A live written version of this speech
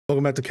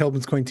Welcome back to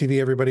Khelben's Coin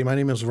TV, everybody. My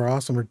name is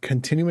Ross, and we're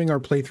continuing our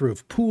playthrough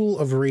of Pool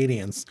of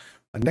Radiance.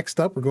 Next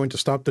up, we're going to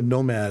stop the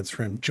Nomads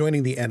from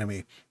joining the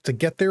enemy. To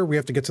get there, we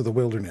have to get to the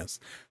wilderness.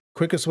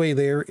 Quickest way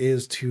there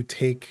is to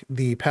take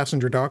the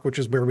passenger dock, which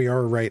is where we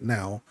are right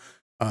now,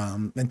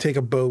 and take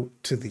a boat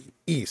to the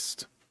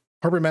east.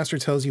 Harbor Master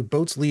tells you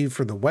boats leave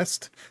for the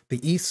west,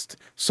 the east,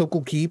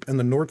 Sokol Keep, and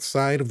the north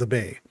side of the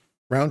bay.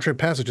 Round trip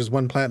passage is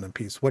 1 platinum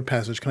piece. What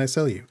passage can I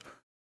sell you?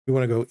 We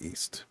want to go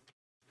east.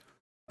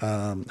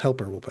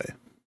 Helper will pay.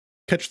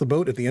 Catch the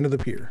boat at the end of the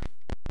pier.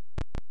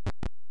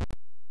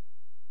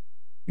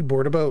 You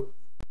board a boat.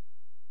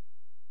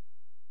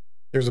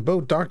 There's a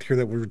boat docked here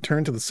that will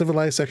return to the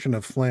civilized section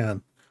of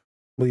Flan.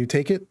 Will you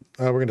take it?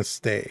 We're going to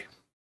stay.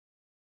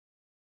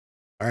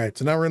 All right,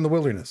 so now we're in the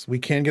wilderness. We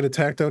can get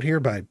attacked out here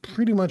by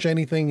pretty much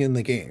anything in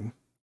the game.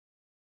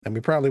 And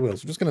we probably will.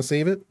 So we're just going to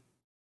save it.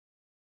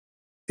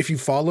 If you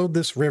followed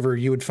this river,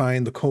 you would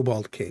find the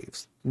Cobalt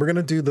Caves. We're going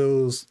to do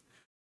those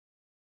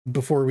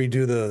before we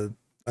do the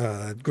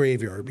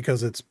graveyard,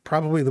 because it's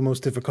probably the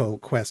most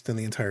difficult quest in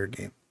the entire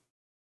game.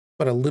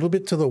 But a little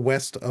bit to the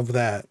west of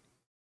that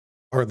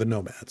are the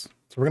Nomads.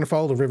 So we're going to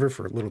follow the river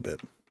for a little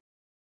bit.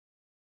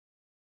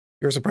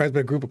 You're surprised by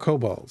a group of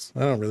kobolds.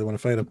 I don't really want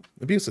to fight them.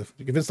 Abusive.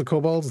 You convince the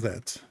kobolds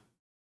that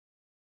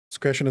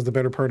discretion is the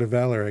better part of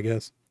valor, I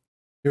guess.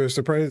 You are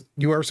surprised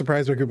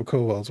by a group of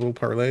kobolds. We'll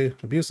parlay.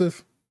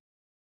 Abusive.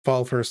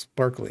 Fall for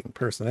sparkling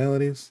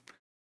personalities.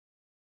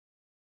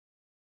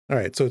 All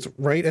right, so it's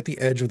right at the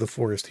edge of the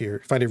forest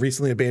here. Find a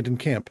recently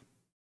abandoned camp.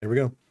 There we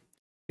go.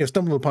 You have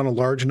stumbled upon a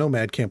large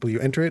nomad camp. Will you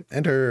enter it?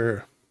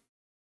 Enter.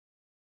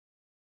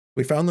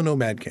 We found the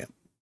nomad camp.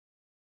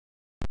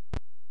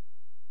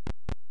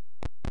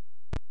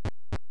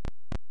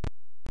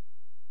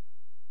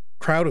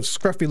 Crowd of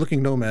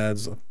scruffy-looking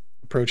nomads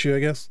approach you, I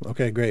guess.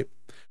 Okay, great.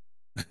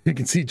 You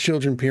can see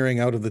children peering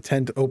out of the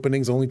tent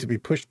openings only to be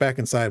pushed back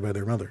inside by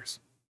their mothers.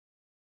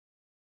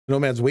 The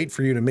nomads wait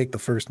for you to make the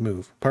first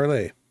move.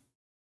 Parlay.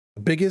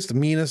 The biggest,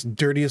 meanest,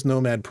 dirtiest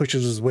nomad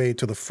pushes his way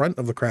to the front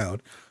of the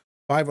crowd.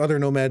 5 other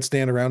nomads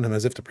stand around him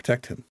as if to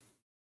protect him.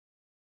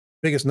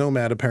 Biggest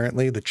nomad,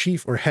 apparently, the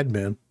chief or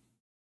headman,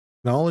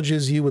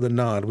 acknowledges you with a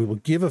nod. We will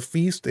give a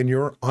feast in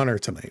your honor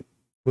tonight.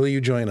 Will you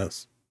join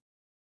us?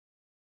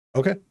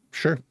 Okay,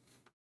 sure.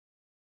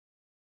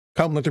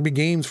 Come, let there be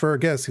games for our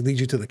guests who lead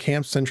you to the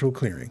camp's central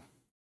clearing.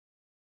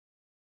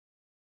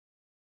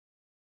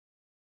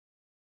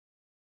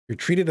 You're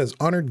treated as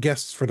honored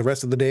guests for the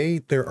rest of the day.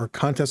 There are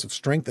contests of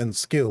strength and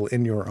skill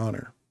in your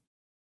honor.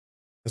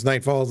 As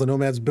night falls, the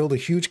nomads build a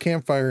huge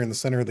campfire in the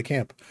center of the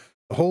camp.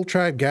 The whole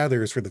tribe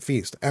gathers for the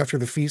feast. After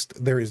the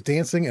feast, there is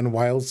dancing and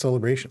wild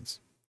celebrations.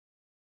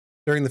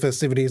 During the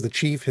festivities, the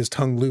chief, his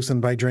tongue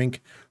loosened by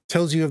drink,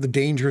 tells you of the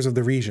dangers of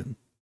the region.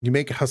 You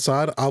make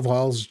Hassad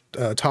Aval's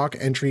talk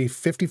entry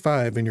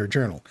 55 in your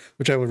journal,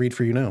 which I will read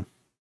for you now.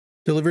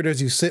 Delivered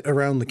as you sit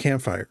around the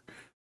campfire.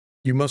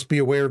 You must be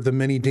aware of the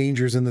many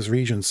dangers in this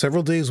region.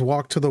 Several days'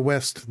 walk to the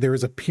west, there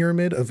is a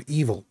pyramid of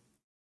evil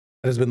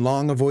that has been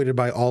long avoided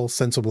by all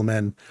sensible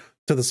men.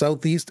 To the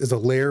southeast is a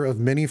lair of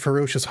many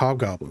ferocious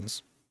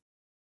hobgoblins.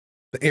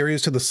 The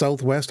areas to the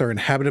southwest are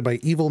inhabited by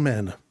evil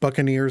men,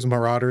 buccaneers,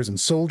 marauders, and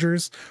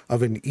soldiers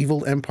of an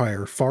evil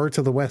empire far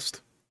to the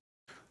west.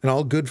 And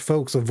all good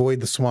folks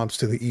avoid the swamps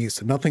to the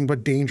east. Nothing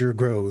but danger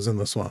grows in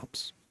the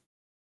swamps.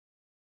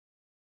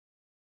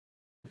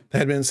 The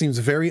headman seems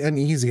very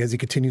uneasy as he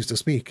continues to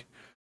speak.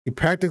 He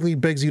practically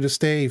begs you to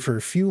stay for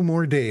a few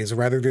more days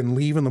rather than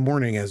leave in the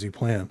morning as you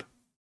planned.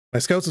 My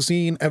scouts have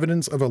seen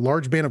evidence of a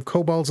large band of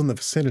kobolds in the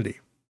vicinity.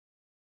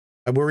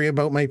 I worry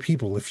about my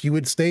people. If you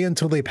would stay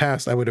until they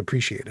pass, I would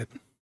appreciate it.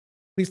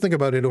 Please think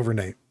about it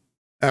overnight.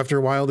 After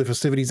a while, the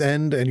festivities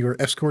end and you are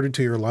escorted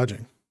to your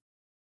lodging.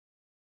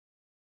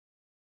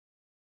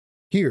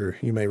 Here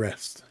you may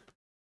rest.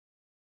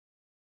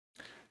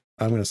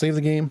 I'm going to save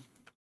the game.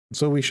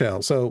 So we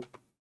shall. So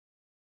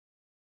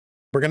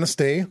we're going to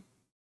stay,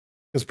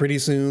 because pretty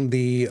soon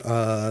the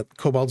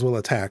kobolds will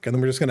attack, and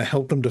then we're just going to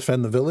help them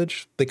defend the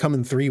village. They come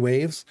in 3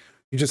 waves.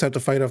 You just have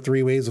to fight off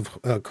 3 waves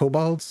of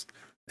kobolds,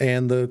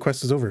 and the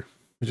quest is over,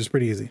 which is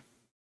pretty easy.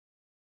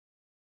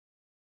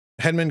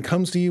 Headman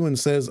comes to you and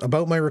says,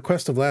 about my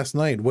request of last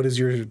night, what is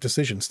your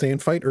decision? Stay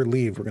and fight or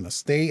leave? We're going to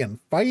stay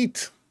and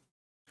fight.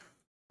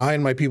 I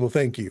and my people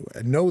thank you,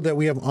 and know that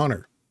we have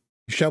honor.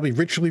 You shall be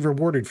richly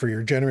rewarded for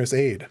your generous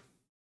aid.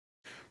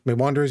 You may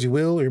wander as you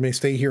will, or you may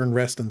stay here and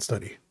rest and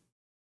study.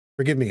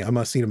 Forgive me, I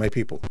must see to my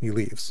people. He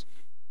leaves.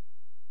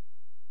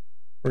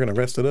 We're going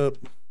to rest it up.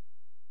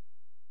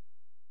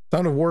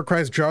 Sound of war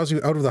cries draws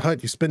you out of the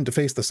hut. You spin to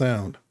face the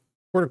sound.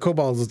 Horde of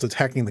kobolds is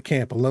attacking the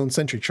camp. A lone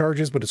sentry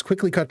charges, but is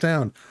quickly cut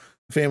down.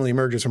 The family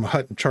emerges from a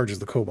hut and charges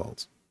the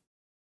kobolds.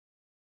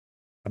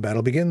 A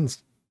battle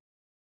begins.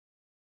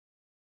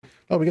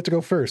 Oh, we get to go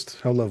first.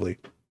 How lovely.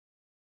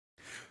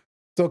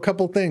 So a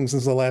couple things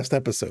since the last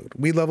episode.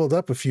 We leveled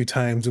up a few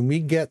times and we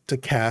get to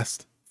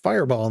cast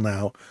Fireball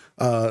now.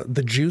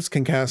 The Juice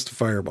can cast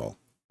Fireball.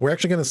 We're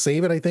actually going to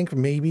save it, I think,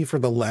 maybe for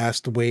the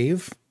last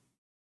wave.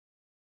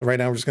 Right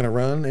now we're just going to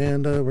run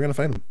and we're going to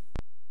find them.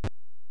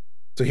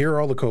 So here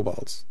are all the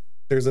kobolds.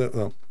 There's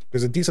a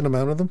decent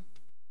amount of them,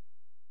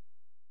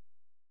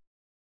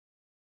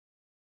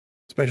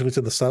 especially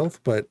to the south,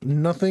 but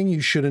nothing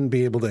you shouldn't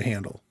be able to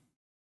handle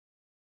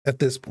at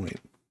this point.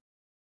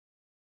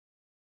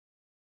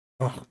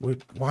 Oh,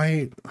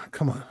 why?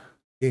 Come on,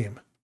 game.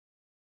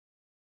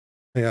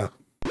 Yeah.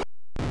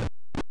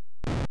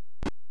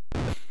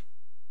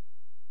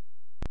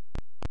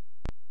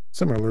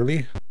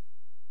 Similarly,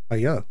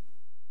 yeah.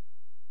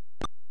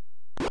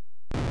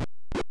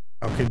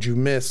 How could you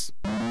miss?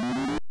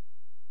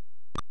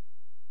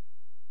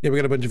 Yeah, we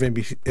got a bunch of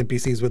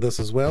NPCs with us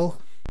as well.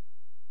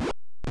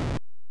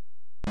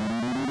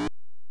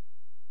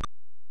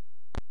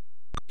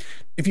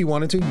 If you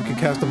wanted to, you could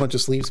cast a bunch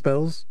of sleep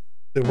spells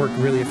that work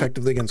really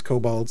effectively against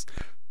kobolds.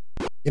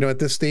 You know, at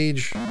this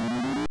stage,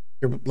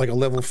 you're like a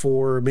level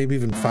 4, maybe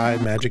even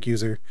 5 magic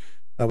user,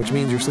 which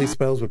means your sleep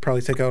spells would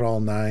probably take out all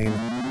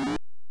 9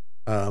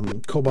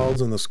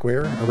 kobolds in the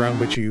square around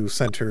which you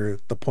center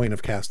the point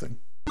of casting.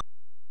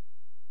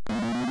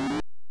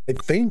 I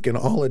think in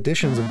all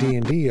editions of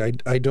D&D,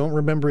 I don't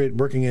remember it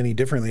working any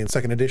differently in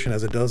 2nd edition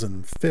as it does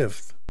in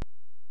 5th.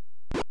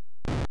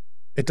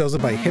 It does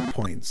it by hit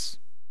points.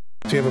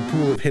 So you have a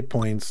pool of hit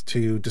points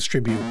to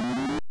distribute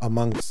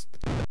amongst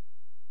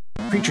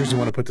creatures you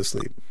want to put to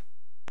sleep.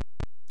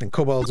 And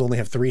kobolds only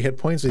have 3 hit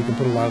points, so you can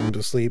put a lot of them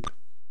to sleep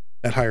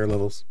at higher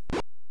levels.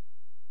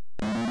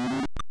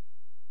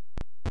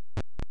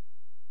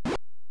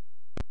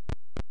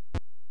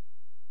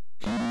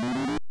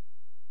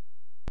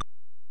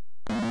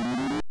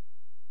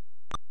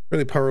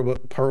 Really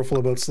powerful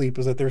about sleep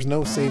is that there's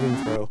no saving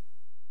throw.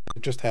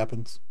 It just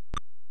happens.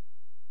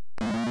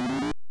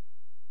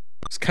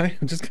 It's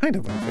kind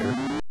of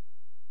unfair.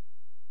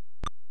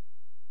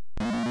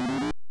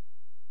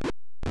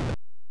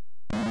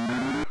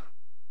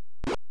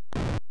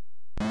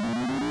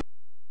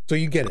 So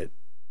you get it.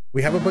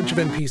 We have a bunch of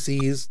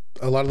NPCs.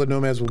 A lot of the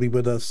Nomads will be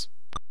with us.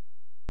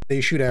 They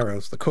shoot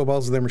arrows. The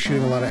kobolds of them are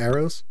shooting a lot of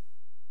arrows.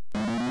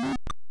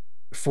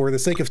 For the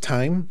sake of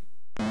time,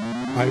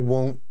 I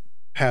won't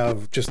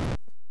have just...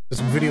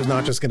 This video's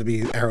not just going to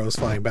be arrows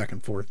flying back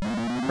and forth.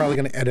 Probably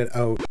going to edit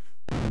out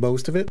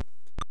most of it.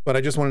 But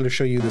I just wanted to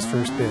show you this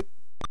first bit.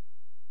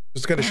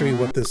 Just got to show you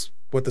what this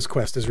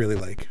quest is really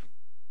like.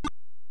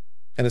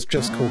 And it's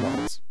just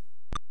kobolds.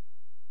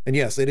 And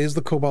yes, it is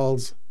the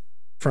kobolds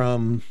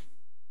from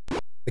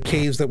the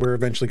caves that we're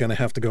eventually going to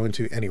have to go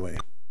into anyway.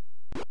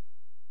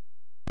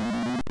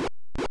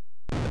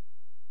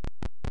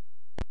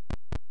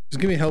 Just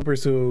give me a helper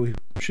so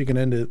she can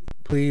end it.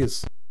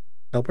 Please.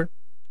 Helper?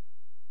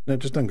 No,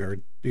 just on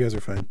guard. You guys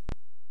are fine.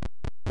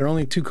 There are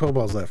only 2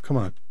 kobolds left. Come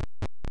on.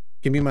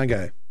 Give me my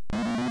guy.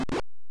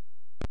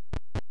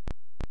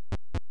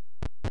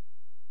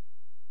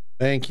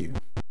 Thank you.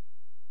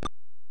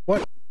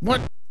 What?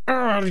 What?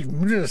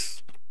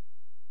 This.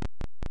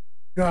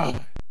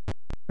 God.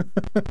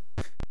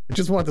 I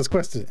just want this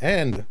quest to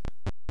end.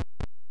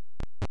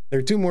 There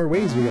are 2 more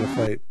ways we gotta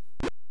fight.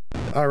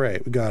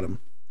 Alright, we got him.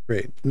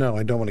 Great. No,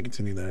 I don't want to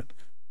continue that.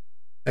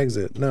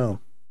 Exit. No.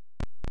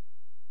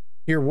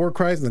 Hear war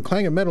cries and the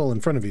clang of metal in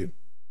front of you.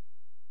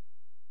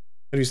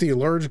 And you see a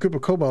large group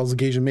of kobolds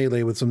engage in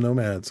melee with some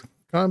nomads.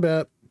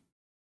 Combat.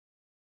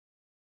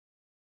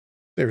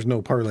 There's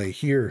no parley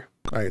here.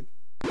 Alright.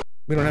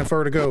 We don't have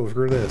far to go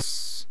for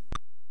this.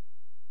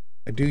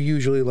 I do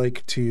usually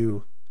like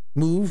to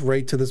move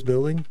right to this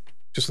building,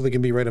 just so they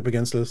can be right up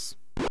against us.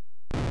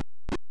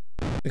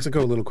 Makes it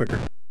go a little quicker.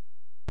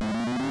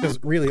 Because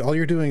really, all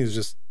you're doing is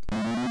just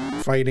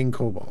fighting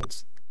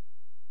kobolds.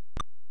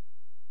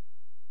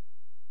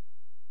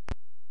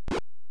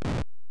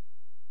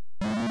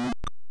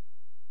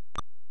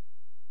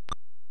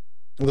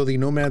 Although the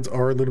nomads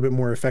are a little bit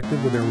more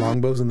effective with their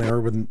longbows than they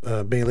are with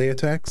melee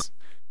attacks.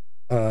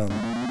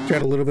 You're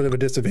at a little bit of a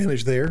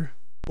disadvantage there,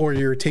 or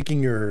you're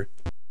taking your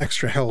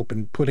extra help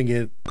and putting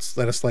it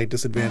at a slight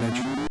disadvantage.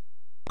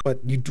 But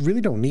you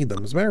really don't need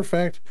them. As a matter of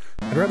fact,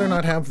 I'd rather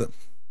not have them.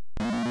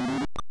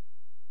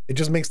 It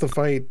just makes the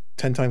fight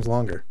 10 times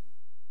longer.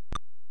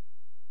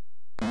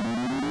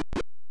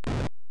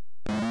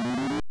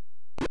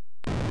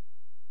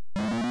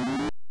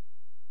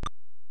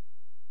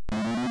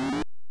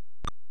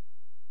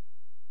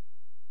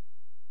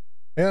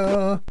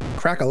 Yeah,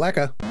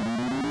 crack-a-lacka.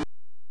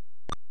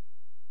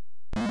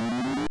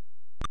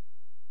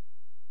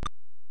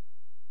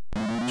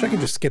 I can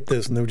just skip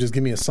this and they'll just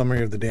give me a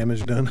summary of the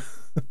damage done.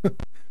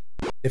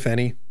 If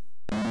any.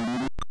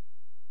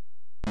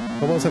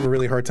 Kobolds have a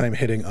really hard time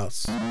hitting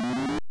us.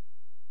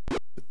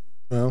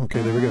 Oh,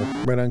 okay, there we go.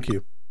 Right on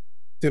cue.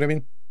 See what I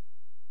mean?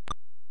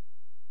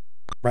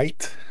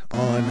 Right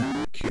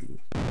on cue.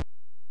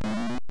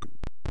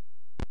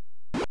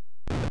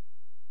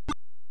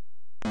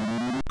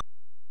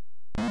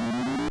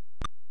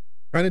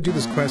 Trying to do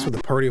this quest with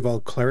a party of all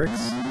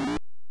clerics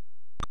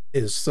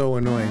is so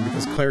annoying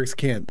because clerics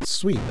can't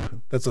sweep.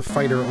 That's a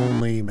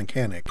fighter-only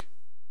mechanic.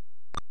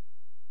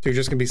 So you're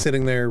just going to be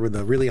sitting there with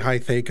a really high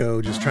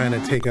Thaco, just trying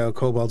to take out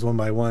kobolds one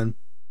by one.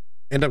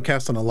 End up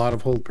casting a lot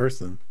of hold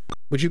person.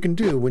 which you can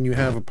do when you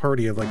have a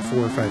party of like 4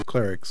 or 5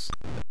 clerics.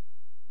 All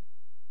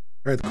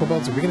right, the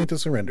kobolds are beginning to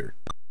surrender.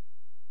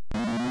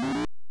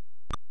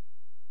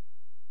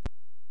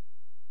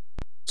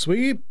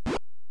 Sweep.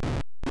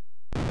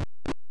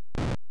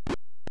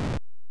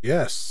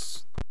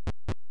 Yes.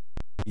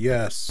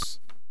 Yes.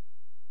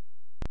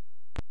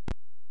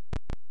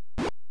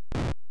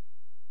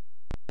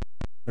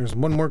 There's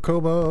one more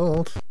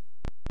kobold.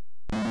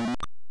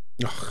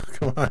 Oh,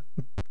 come on.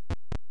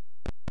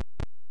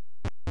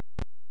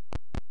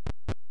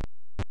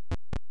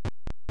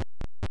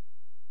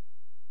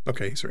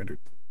 Okay, he surrendered.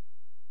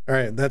 All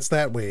right, that's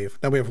that wave.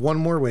 Now we have one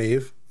more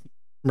wave,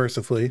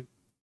 mercifully.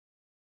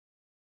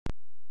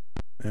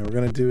 And we're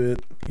going to do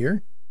it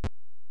here.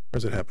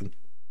 Where's it happen?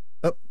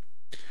 Oh.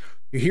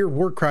 You hear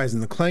war cries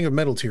and the clang of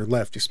metal to your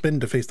left. You spin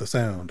to face the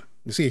sound.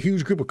 You see a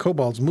huge group of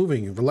kobolds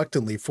moving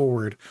reluctantly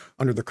forward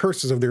under the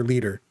curses of their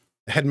leader.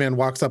 The headman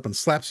walks up and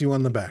slaps you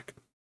on the back.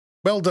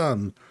 Well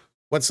done.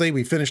 What say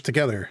we finish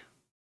together?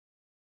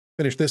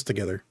 Finish this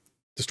together.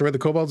 Destroy the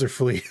kobolds or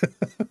flee?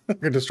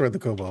 Or destroy the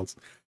kobolds.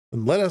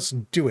 Then let us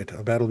do it.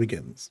 A battle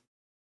begins.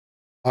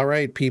 All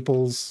right,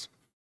 peoples.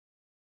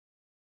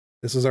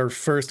 This is our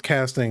first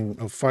casting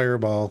of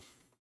Fireball.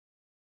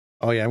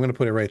 Oh yeah, I'm going to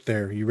put it right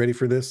there. You ready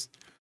for this?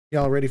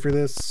 Y'all ready for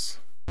this?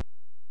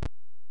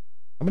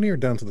 How many are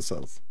down to the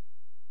south?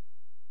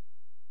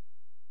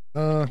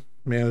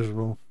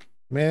 Manageable.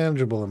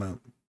 Manageable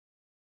amount.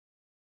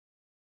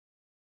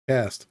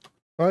 Cast.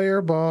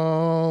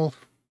 Fireball.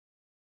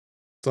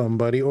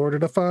 Somebody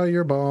ordered a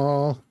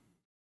fireball.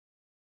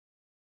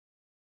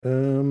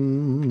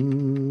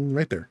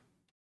 Right there.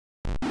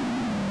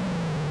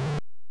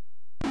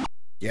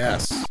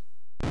 Yes.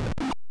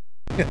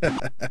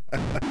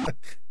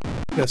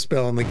 Best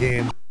spell in the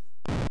game.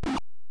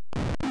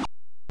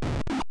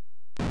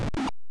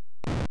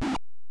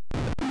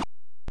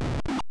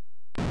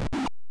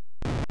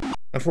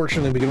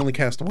 Unfortunately, we can only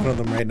cast one of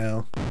them right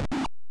now.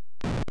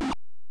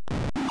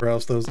 Or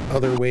else those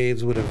other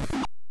waves would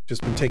have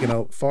just been taken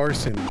out far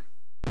sooner.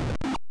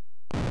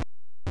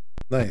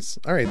 Nice.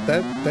 All right,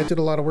 that did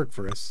a lot of work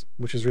for us,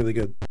 which is really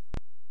good.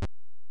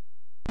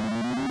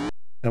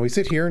 Now we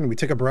sit here and we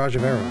take a barrage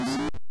of arrows.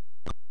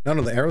 None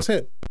of the arrows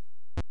hit.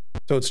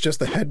 So it's just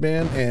the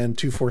headman and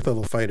 2 4th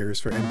level fighters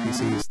for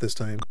NPCs this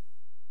time.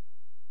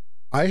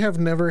 I have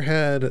never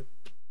had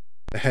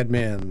a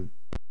headman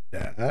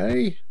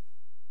die.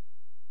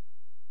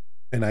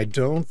 And I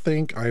don't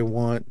think I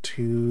want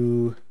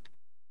to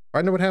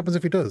find out what happens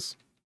if he does.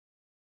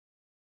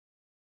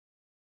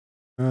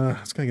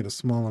 It's gonna get a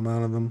small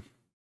amount of them.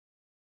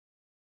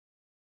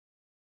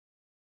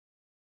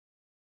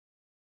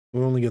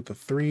 We'll only get the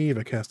 3 if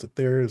I cast it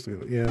there.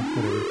 So, yeah,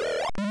 whatever.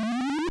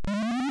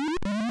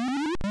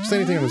 Just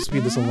anything that would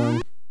speed this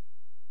along.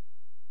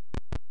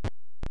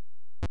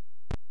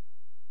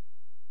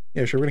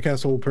 Yeah, sure, we're gonna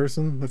cast Hold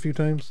Person a few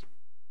times.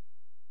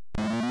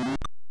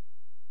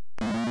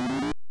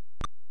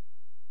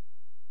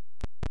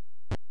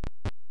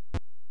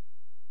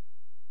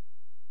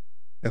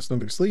 Cast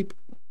another sleep.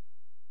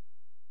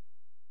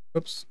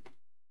 Oops.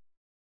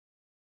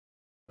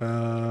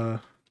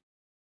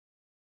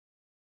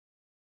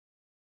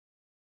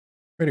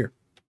 Right here.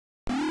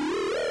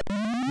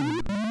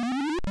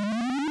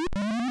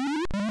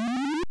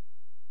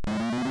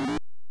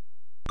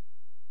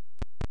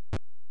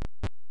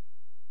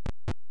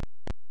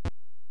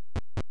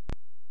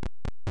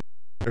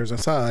 There's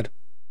Assad.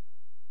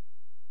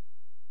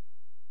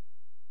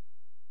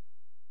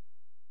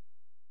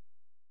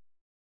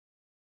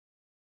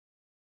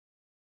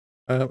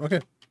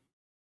 Okay.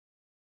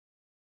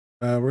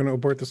 We're gonna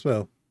abort the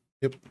spell.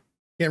 Yep.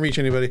 Can't reach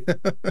anybody.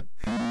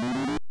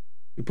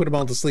 We put them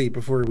all to sleep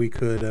before we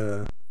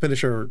could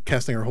finish our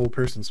casting our Hold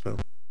Person spell.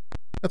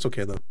 That's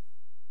okay though.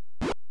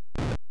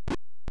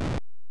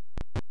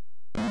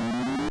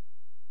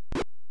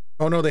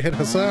 Oh no, they hit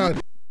Assad.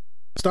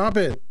 Stop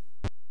it.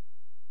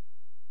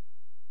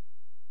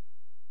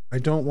 I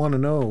don't want to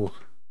know.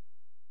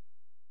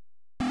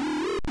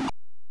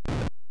 Oh,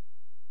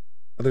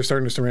 they're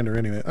starting to surrender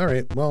anyway. All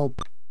right, well,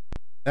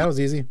 that was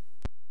easy.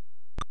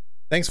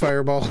 Thanks,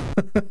 Fireball.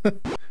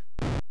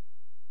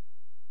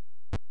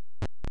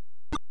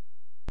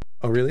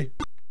 Oh, really?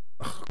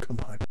 Oh, come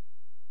on.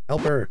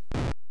 Help her.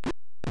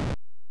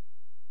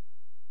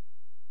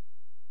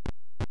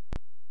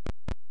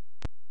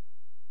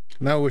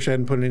 Now I wish I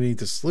hadn't put any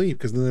to sleep,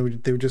 because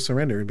then they would just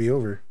surrender. It'd be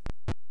over.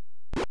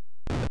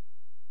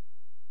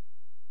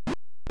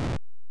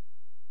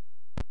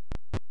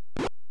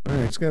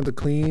 Alright, just gonna have to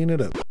clean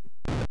it up.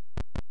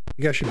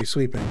 You guys should be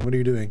sweeping. What are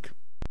you doing?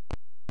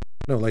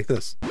 No, like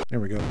this. There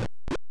we go.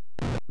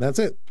 That's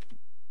it.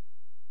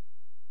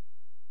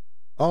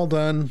 All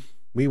done.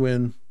 We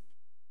win.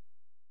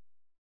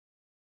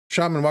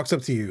 Shaman walks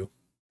up to you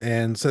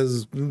and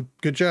says,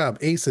 good job,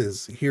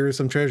 aces. Here's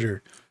some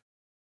treasure.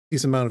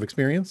 Decent amount of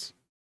experience.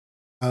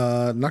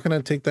 Not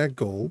gonna take that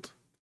gold.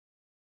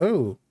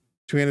 Oh,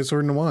 2-handed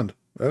sword and a wand.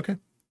 Okay,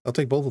 I'll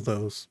take both of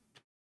those.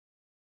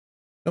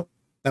 Nope.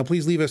 Now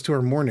please leave us to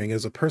our mourning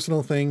as a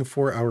personal thing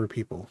for our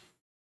people.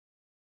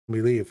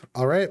 We leave.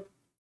 All right.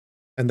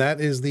 And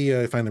that is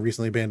the, find the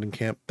recently abandoned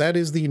camp. That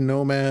is the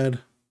Nomad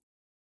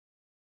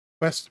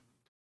quest.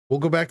 We'll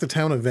go back to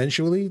town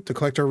eventually to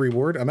collect our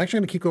reward. I'm actually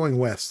going to keep going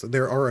west.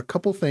 There are a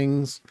couple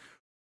things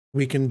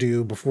we can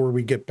do before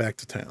we get back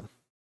to town.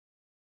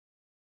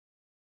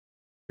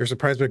 You're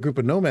surprised by a group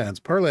of nomads.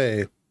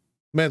 Parley.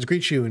 Nomads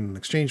greet you and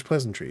exchange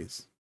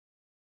pleasantries.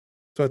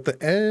 So at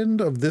the end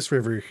of this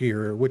river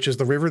here, which is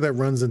the river that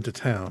runs into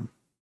town,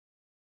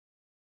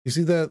 you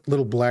see that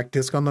little black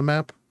disc on the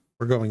map?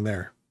 We're going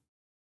there.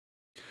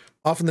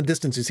 Off in the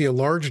distance, you see a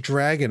large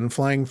dragon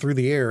flying through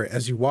the air.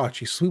 As you watch,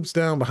 he swoops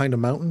down behind a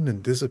mountain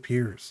and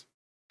disappears.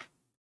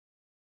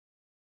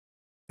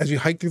 As you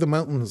hike through the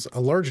mountains,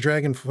 a large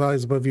dragon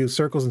flies above you,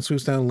 circles and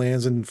swoops down,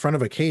 lands in front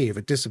of a cave.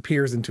 It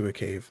disappears into a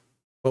cave.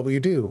 What will you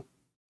do?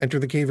 Enter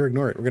the cave or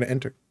ignore it? We're going to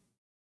enter.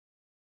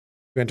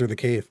 You enter the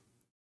cave.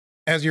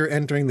 As you're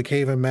entering the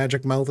cave, a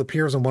magic mouth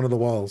appears on one of the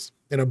walls.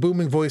 In a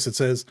booming voice, it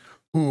says,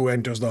 "Who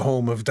enters the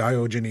home of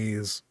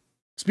Diogenes?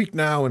 Speak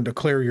now and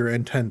declare your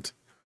intent."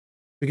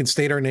 We can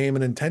state our name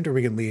and intent, or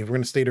we can leave. We're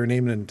going to state our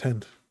name and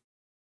intent.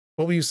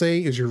 What will you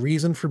say is your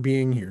reason for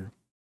being here?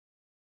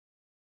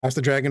 Ask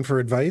the dragon for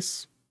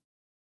advice.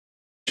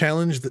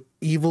 Challenge the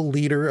evil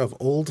leader of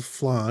Old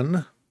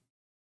Flan.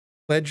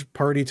 Pledge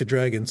party to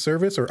dragon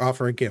service, or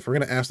offer a gift. We're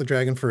going to ask the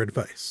dragon for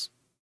advice.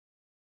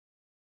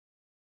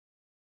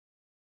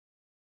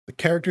 The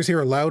characters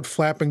hear a loud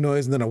flapping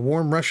noise, and then a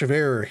warm rush of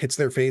air hits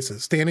their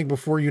faces. Standing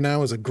before you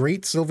now is a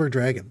great silver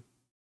dragon.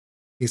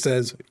 He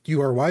says,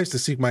 "You are wise to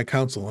seek my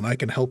counsel, and I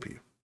can help you."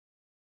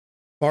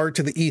 Far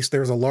to the east,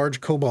 there is a large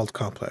cobalt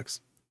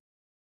complex.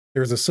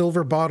 There is a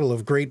silver bottle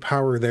of great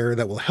power there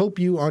that will help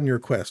you on your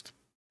quest.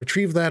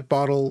 Retrieve that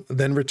bottle,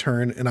 then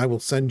return, and I will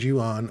send you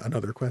on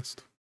another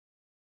quest.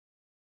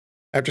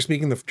 After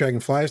speaking, the dragon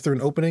flies through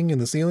an opening in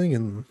the ceiling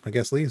and I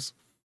guess leaves.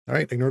 All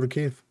right, ignore the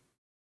cave.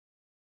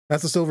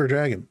 That's the silver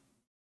dragon.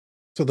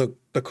 So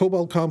the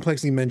cobalt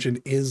complex he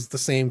mentioned is the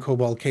same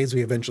cobalt caves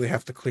we eventually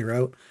have to clear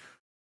out.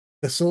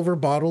 The silver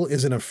bottle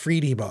is an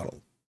Afridi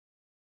bottle.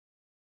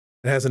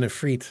 It has an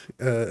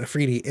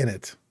Afridi in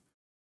it.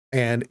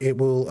 And it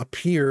will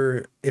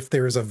appear if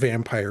there is a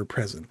vampire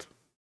present.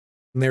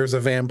 And there's a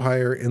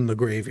vampire in the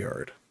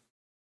graveyard.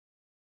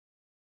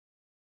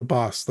 The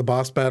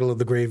boss battle of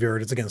the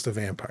graveyard is against a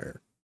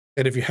vampire.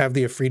 And if you have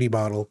the Afridi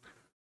bottle,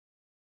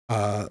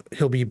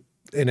 he'll be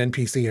an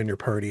NPC in your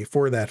party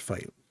for that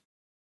fight.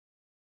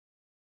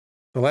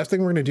 The last thing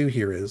we're going to do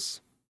here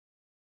is,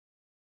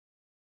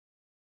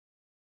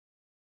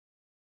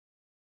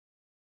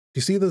 do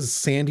you see the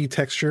sandy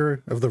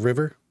texture of the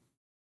river?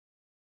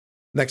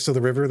 Next to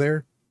the river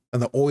there?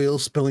 And the oil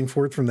spilling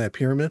forth from that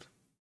pyramid?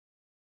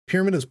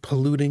 Pyramid is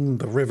polluting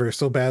the river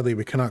so badly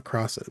we cannot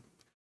cross it.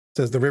 It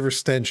says the river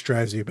stench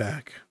drives you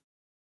back.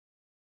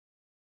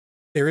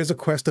 There is a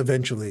quest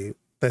eventually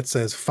that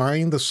says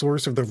find the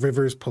source of the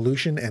river's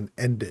pollution and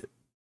end it.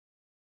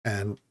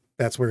 And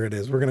that's where it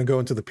is. We're going to go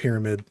into the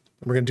pyramid.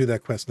 We're going to do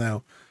that quest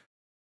now.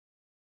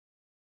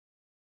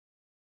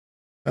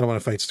 I don't want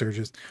to fight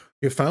Sturges.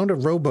 You found a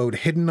rowboat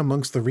hidden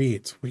amongst the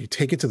reeds. Will you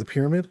take it to the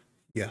pyramid?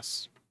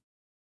 Yes.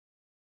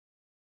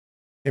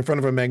 In front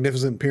of a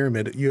magnificent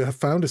pyramid, you have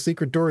found a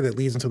secret door that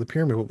leads into the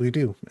pyramid. What will you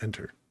do?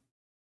 Enter.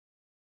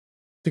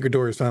 Secret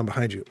door is found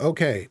behind you.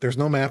 Okay, there's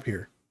no map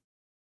here.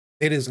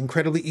 It is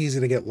incredibly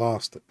easy to get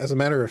lost. As a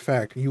matter of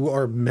fact, you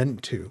are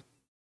meant to.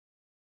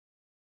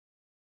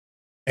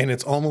 And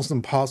it's almost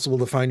impossible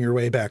to find your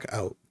way back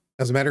out.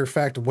 As a matter of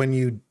fact,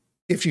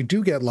 if you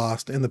do get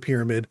lost in the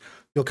pyramid,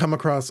 you'll come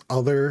across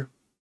other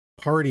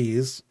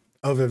parties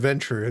of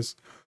adventurers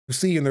who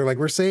see you and they're like,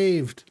 "We're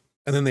saved."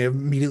 And then they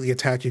immediately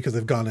attack you because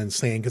they've gone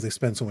insane because they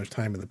spent so much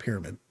time in the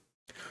pyramid.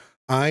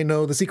 I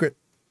know the secret.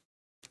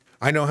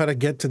 I know how to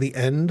get to the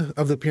end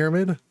of the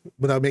pyramid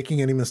without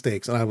making any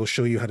mistakes, and I will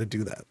show you how to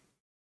do that.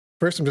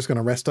 First, I'm just going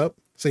to rest up,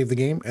 save the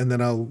game, and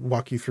then I'll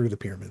walk you through the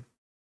pyramid.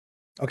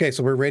 Okay,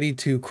 so we're ready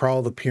to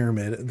crawl the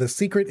pyramid. The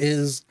secret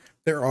is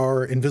there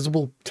are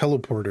invisible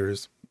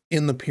teleporters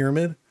in the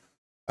pyramid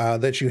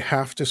that you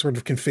have to sort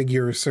of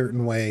configure a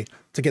certain way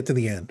to get to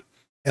the end.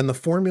 And the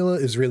formula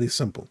is really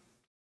simple.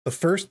 The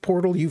first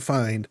portal you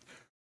find,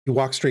 you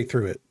walk straight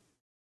through it.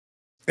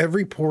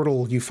 Every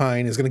portal you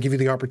find is going to give you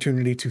the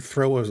opportunity to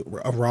throw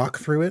a rock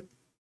through it.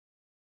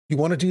 You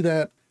want to do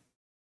that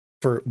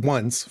for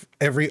once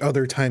every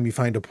other time you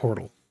find a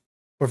portal.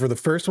 But for the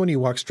first one, you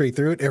walk straight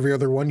through it. Every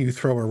other one, you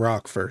throw a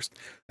rock first.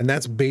 And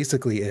that's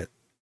basically it.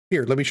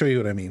 Here, let me show you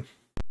what I mean.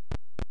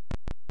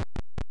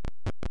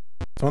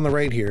 So on the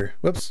right here,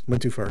 whoops,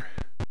 went too far.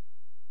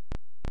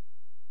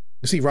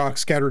 You see rocks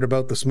scattered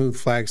about the smooth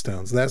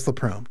flagstones. That's the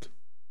prompt.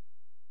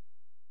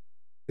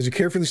 As you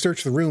carefully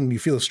search the room, you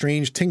feel a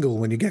strange tingle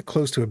when you get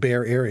close to a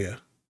bare area.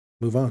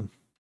 Move on.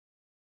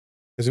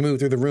 As you move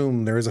through the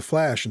room, there is a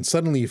flash, and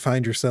suddenly you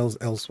find yourselves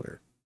elsewhere.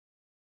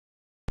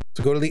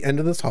 So go to the end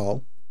of this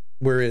hall,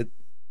 where it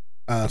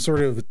sort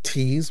of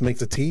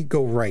makes a T,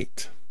 go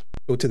right.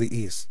 Go to the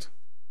east.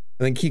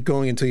 And then keep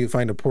going until you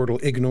find a portal.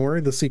 Ignore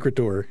the secret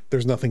door.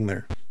 There's nothing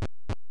there.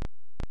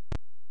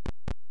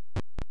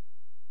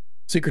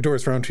 Secret door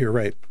is found to your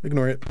right.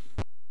 Ignore it.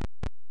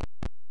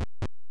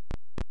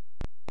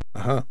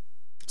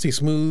 See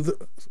smooth,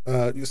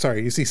 you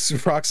see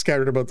rocks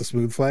scattered about the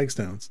smooth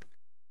flagstones.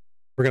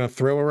 We're gonna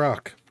throw a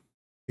rock.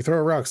 You throw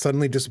a rock,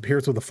 suddenly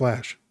disappears with a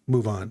flash.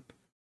 Move on.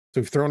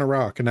 So we've thrown a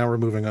rock, and now we're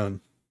moving on.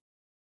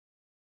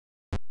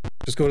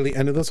 Just go to the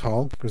end of this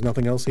hall. There's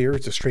nothing else here.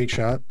 It's a straight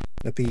shot.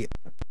 At the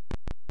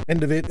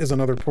end of it is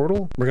another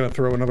portal. We're gonna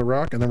throw another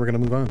rock, and then we're gonna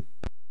move on.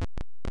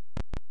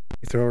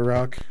 You throw a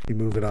rock, you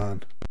move it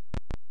on.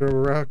 Throw a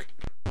rock,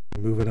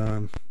 move it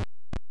on.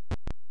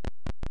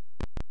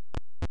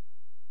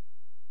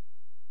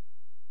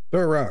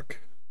 Throw a rock.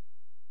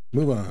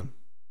 Move on.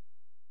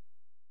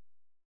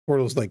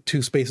 Portal's like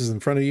 2 spaces in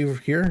front of you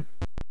here.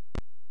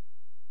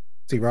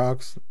 See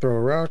rocks. Throw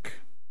a rock.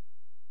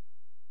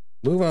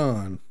 Move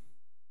on.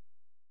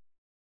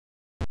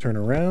 Turn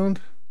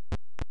around.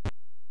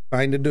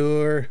 Find a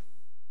door.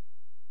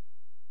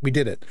 We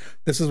did it.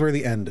 This is where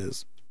the end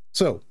is.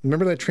 So,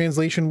 remember that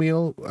translation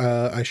wheel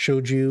I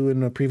showed you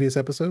in a previous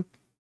episode?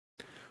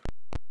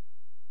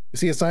 You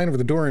see a sign over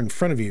the door in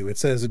front of you. It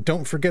says,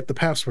 "Don't forget the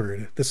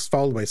password." This is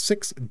followed by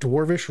 6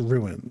 dwarvish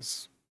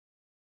runes.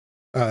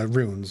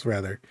 Runes,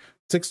 rather.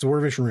 6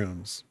 dwarvish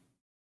runes.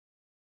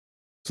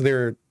 So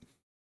they're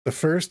the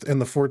first and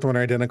the 4th one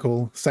are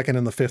identical, 2nd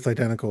and the 5th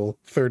identical,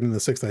 3rd and the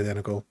 6th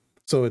identical.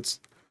 So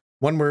it's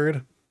one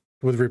word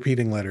with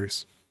repeating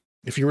letters.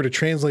 If you were to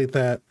translate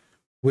that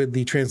with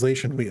the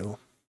translation wheel,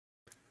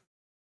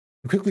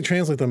 you quickly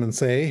translate them and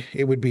say,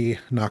 it would be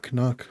knock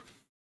knock.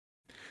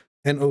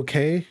 And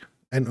okay.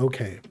 And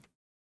okay.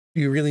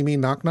 Do you really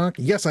mean knock knock?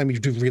 Yes, I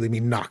do really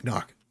mean knock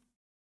knock.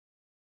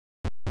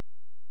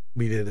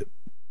 We did it.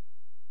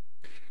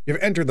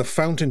 You've entered the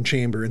fountain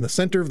chamber. In the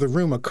center of the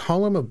room, a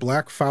column of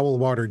black foul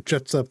water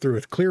jets up through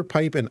a clear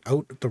pipe and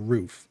out the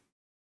roof.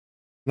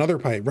 Another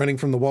pipe running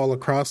from the wall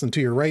across and to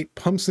your right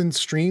pumps in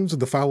streams of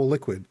the foul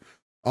liquid.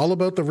 All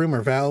about the room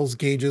are valves,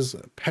 gauges,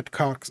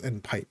 petcocks,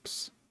 and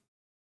pipes.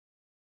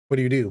 What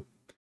do?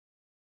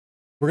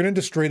 We're going to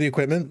destroy the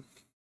equipment.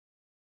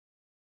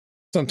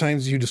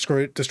 Sometimes you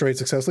destroy it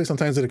successfully.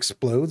 Sometimes it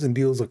explodes and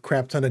deals a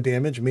crap ton of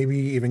damage, maybe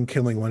even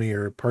killing one of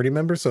your party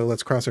members. So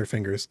let's cross our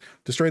fingers.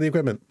 Destroy the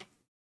equipment.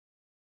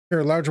 There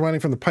are large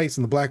winding from the pipes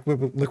and the black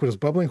liquid is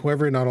bubbling.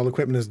 However, not all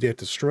equipment is yet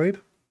destroyed.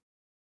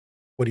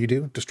 What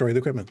do? Destroy the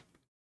equipment.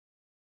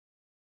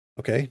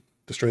 Okay,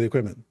 destroy the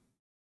equipment.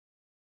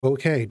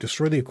 Okay,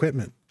 destroy the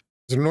equipment.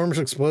 There's an enormous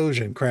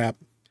explosion. Crap.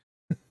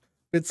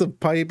 Bits of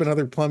pipe and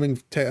other plumbing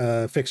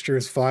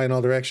fixtures fly in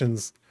all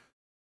directions.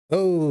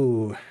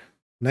 Oh,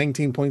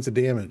 19 points of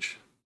damage.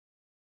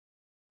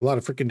 A lot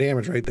of freaking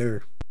damage right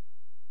there.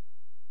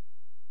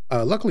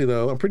 Luckily,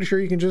 though, I'm pretty sure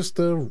you can just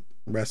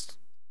rest.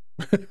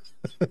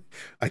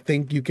 I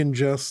think you can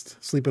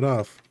just sleep it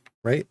off,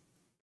 right?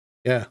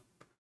 Yeah.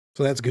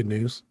 So that's good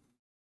news.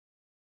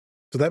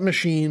 So that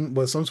machine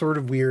was some sort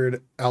of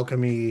weird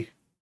alchemy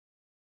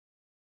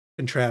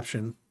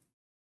contraption.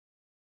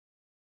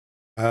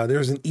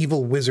 There's an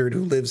evil wizard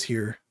who lives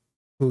here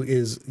who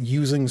is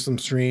using some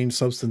strange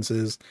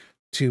substances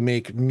to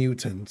make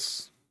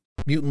mutant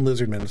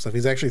lizardmen and stuff.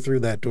 He's actually through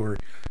that door.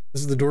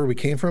 This is the door we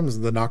came from. This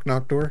is the knock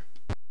knock door.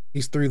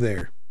 He's through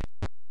there.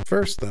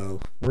 First,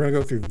 though, we're going to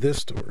go through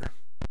this door.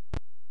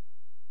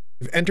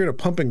 We've entered a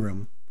pumping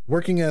room.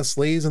 Working as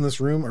slaves in this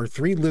room are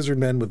 3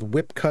 lizardmen with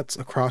whip cuts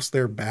across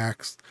their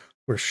backs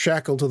who are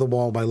shackled to the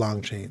wall by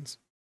long chains.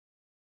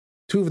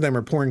 2 of them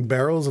are pouring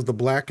barrels of the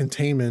black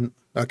contaminant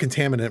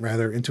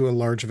into a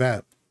large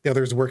vat. The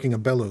other is working a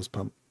bellows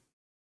pump.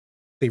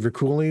 They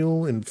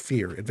recoil in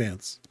fear.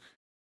 Advance.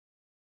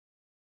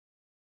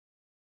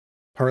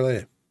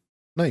 Parlay.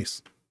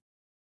 Nice.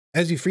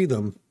 As you free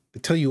them, they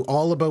tell you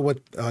all about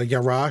what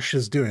Yarash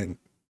is doing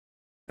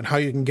and how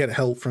you can get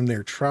help from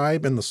their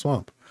tribe in the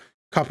swamp.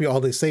 Copy all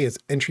they say is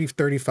entry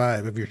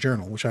 35 of your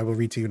journal, which I will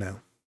read to you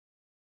now.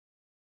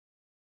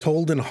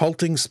 Told in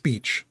halting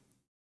speech.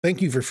 Thank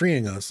you for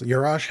freeing us.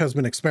 Yarash has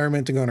been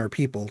experimenting on our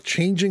people,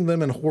 changing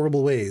them in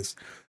horrible ways.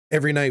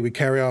 Every night we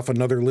carry off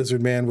another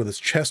lizard man with his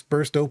chest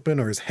burst open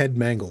or his head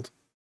mangled.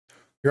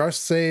 Yarash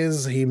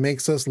says he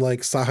makes us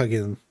like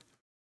Sahagin.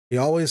 He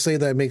always say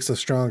that makes us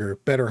stronger,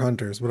 better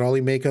hunters, but all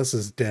he make us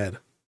is dead.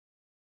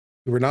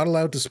 We were not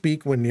allowed to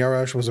speak when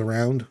Yarash was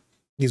around.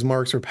 These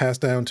marks were passed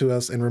down to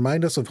us and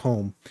remind us of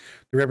home.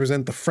 They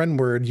represent the friend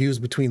word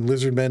used between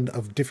lizardmen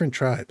of different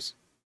tribes.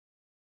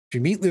 If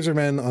you meet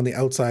lizardmen on the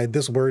outside,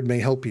 this word may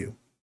help you.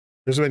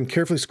 Lizardmen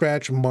carefully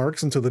scratch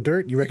marks into the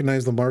dirt. You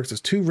recognize the marks as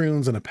 2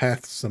 runes and a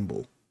path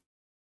symbol.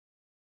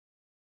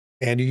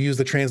 And you use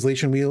the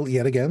translation wheel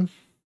yet again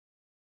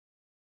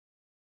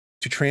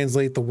to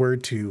translate the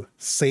word to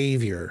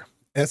savior.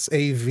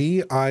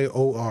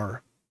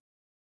 S-A-V-I-O-R.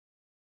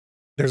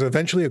 There's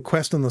eventually a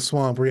quest in the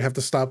swamp where you have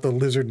to stop the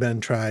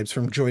lizardmen tribes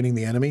from joining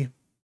the enemy.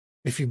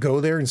 If you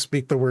go there and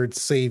speak the word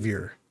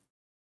savior,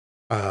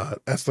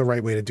 that's the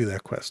right way to do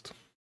that quest.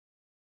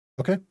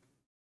 Okay.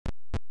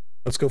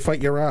 Let's go fight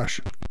Yarash.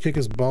 Kick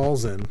his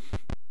balls in.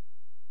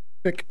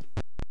 Kick.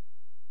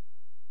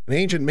 An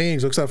ancient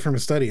mage looks up from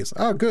his studies.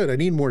 Oh, good. I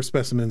need more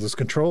specimens as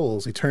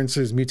controls. He turns to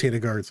his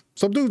mutated guards.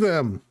 Subdue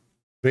them.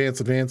 Advance,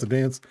 advance,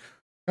 advance.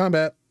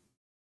 Combat.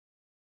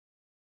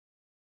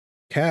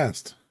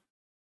 Cast.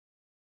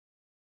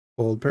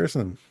 Old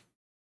person.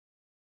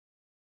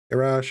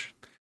 Yarash.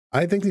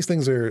 I think these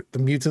things are the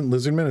mutant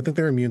lizardmen. I think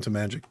they're immune to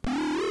magic.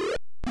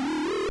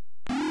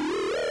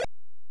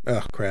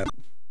 Oh, crap.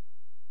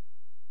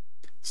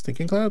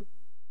 Stinking cloud?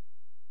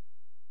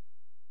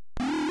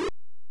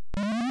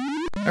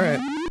 Alright.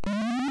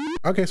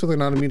 Okay, so they're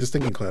not immune to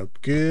stinking cloud.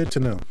 Good to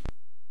know.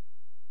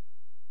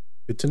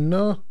 Good to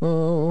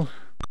know.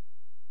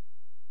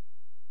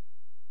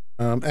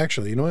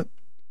 Actually, you know what?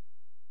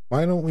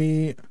 Why don't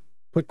we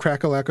put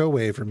Crackalack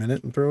away for a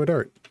minute and throw a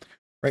dart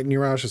right in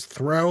Yarash's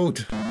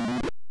throat?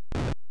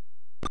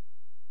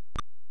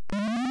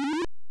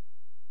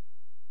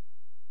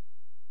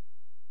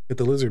 Hit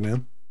the lizard,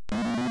 man.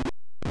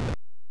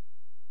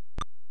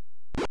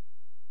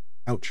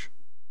 Ouch.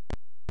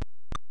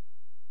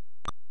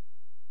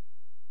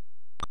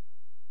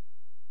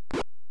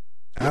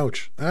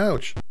 Ouch.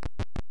 Ouch.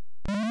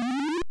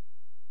 Come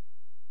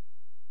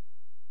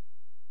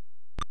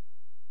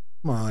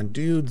on,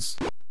 dudes.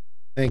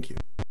 Thank you.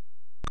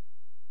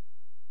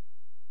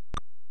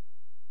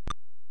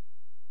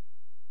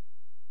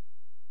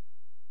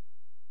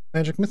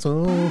 Magic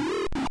missile.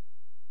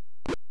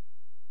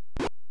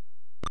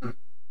 Come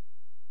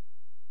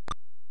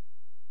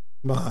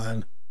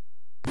on.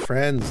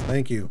 Friends,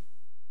 thank you.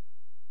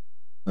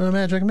 A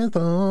magic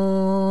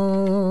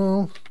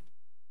missile.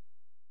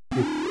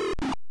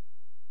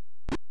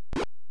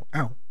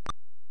 Ow.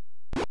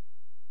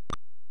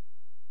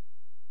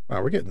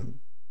 Wow, we're getting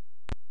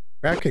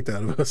crap kicked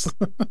out of us.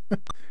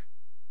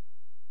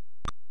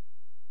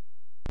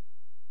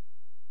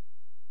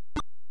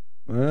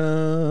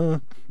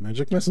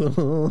 Magic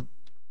missile.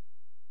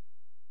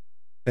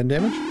 10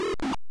 damage?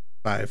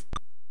 5.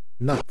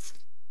 Nuts.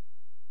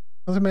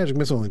 How's a magic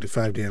missile only do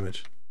 5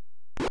 damage?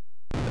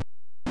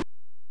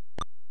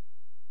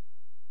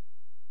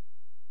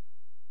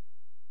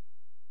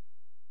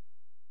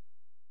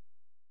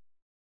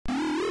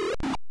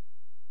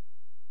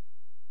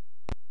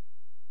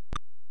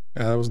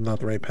 That was not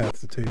the right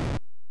path to take.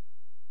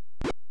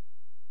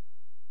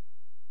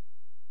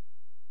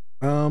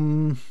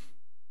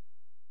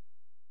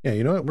 Yeah,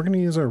 you know what? We're going to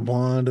use our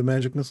wand of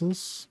magic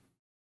missiles.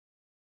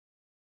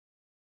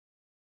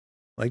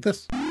 Like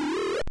this.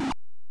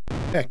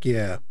 Heck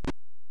yeah.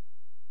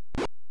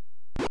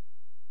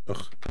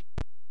 Ugh.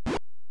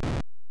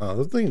 Oh,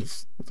 those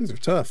things are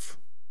tough.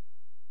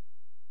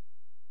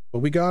 But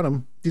we got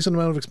them. Decent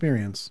amount of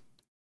experience.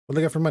 What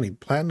do they got for money?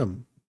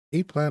 Platinum.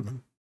 8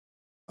 platinum.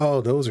 Oh,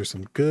 those are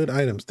some good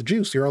items. The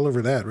juice, you're all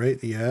over that, right?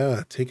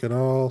 Yeah, take it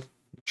all.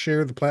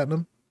 Share the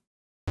platinum.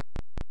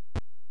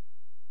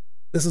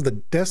 This is the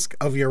desk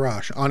of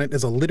Yarash. On it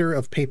is a litter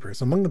of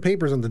papers. Among the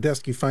papers on the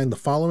desk, you find the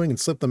following and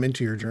slip them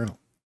into your journal.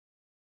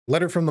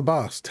 Letter from the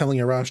boss telling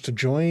Yarash to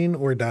join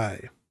or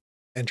die.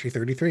 Entry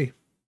 33.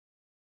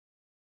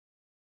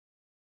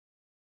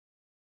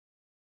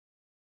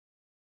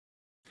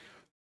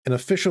 An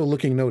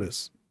official-looking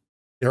notice.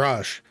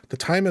 Yarash, the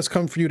time has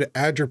come for you to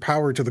add your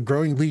power to the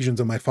growing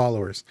legions of my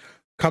followers.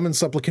 Come and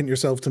supplicate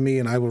yourself to me,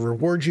 and I will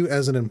reward you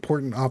as an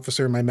important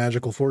officer in my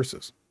magical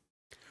forces.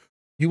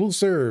 You will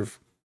serve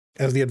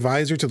as the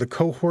advisor to the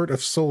cohort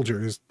of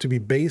soldiers to be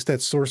based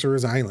at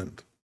Sorcerer's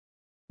Island,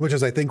 which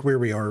is, I think, where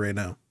we are right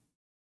now.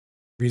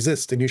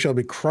 Resist, and you shall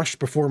be crushed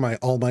before my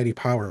almighty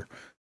power.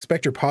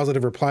 Expect your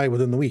positive reply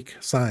within the week.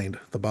 Signed,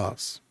 the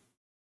boss.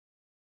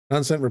 An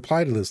unsent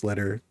reply to this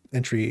letter,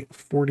 entry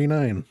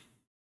 49.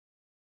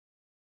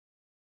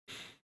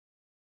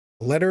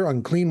 A letter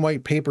on clean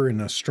white paper in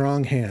a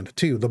strong hand.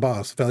 To the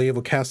boss,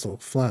 Valievo Castle,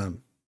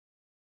 Flan.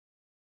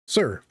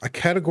 Sir, I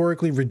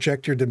categorically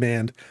reject your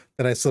demand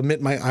that I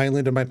submit my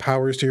island and my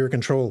powers to your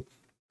control.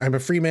 I'm a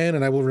free man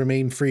and I will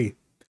remain free.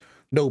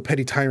 No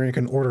petty tyrant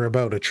can order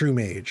about a true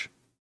mage.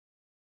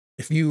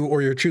 If you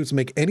or your troops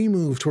make any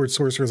move towards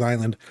Sorcerer's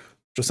Island,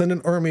 shall send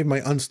an army of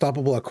my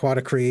unstoppable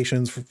aquatic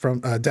creations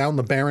from down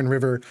the barren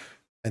river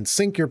and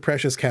sink your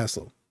precious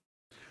castle.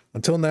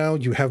 Until now,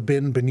 you have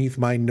been beneath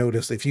my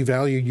notice. If you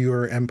value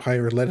your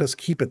empire, let us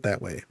keep it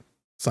that way.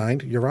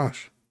 Signed,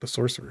 Yarash, the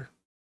sorcerer.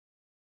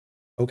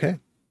 Okay.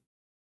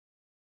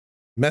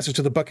 Message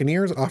to the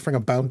Buccaneers offering a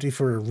bounty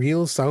for a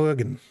real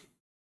Saugen,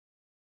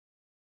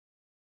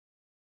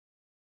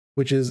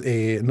 which is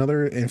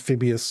another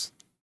amphibious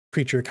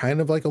creature,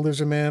 kind of like a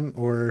lizard man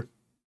or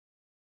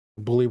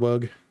a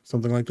bullywug,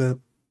 something like that.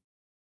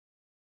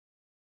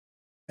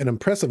 An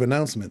impressive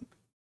announcement.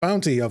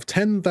 Bounty of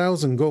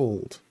 10,000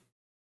 gold.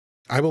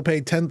 I will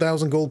pay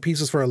 10,000 gold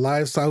pieces for a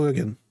live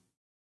Saugen.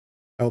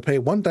 I will pay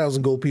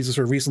 1,000 gold pieces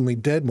for a recently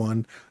dead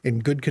one in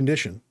good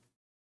condition.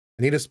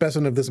 I need a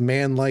specimen of this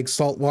man-like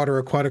saltwater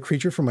aquatic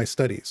creature for my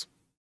studies.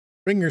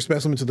 Bring your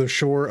specimen to the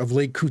shore of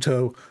Lake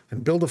Kuto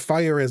and build a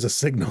fire as a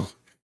signal.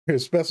 Your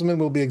specimen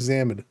will be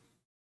examined.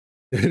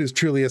 If it is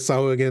truly a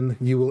Saugen,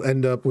 you will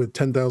end up with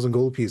 10,000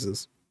 gold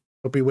pieces.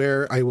 But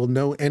beware, I will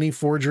know any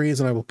forgeries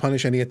and I will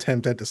punish any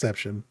attempt at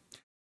deception.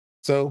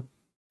 So,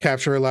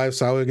 capture a live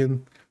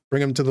Sahuagin,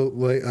 bring him to the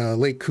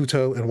Lake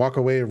Kuto, and walk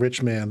away a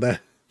rich man. That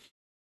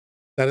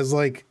is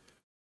like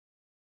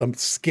the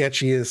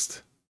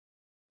sketchiest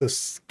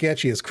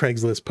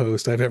Craigslist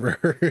post I've ever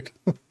heard.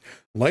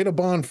 Light a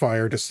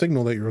bonfire to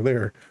signal that you're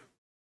there.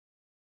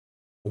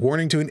 A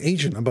warning to an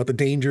agent about the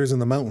dangers in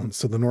the mountains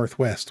to the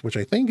northwest, which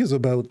I think is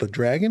about the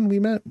dragon we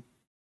met.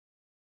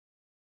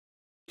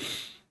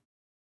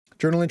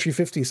 Journal entry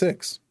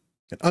 56.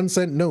 An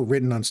unsent note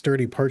written on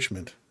sturdy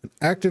parchment. An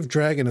active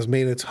dragon has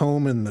made its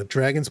home in the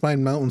Dragonspine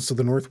Mountains to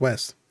the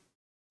northwest.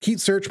 Keep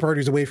search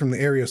parties away from the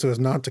area so as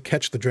not to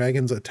catch the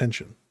dragon's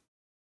attention.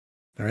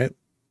 All right.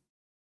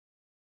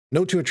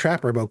 Note to a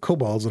trapper about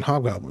kobolds and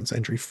hobgoblins.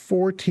 Entry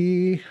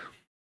 40.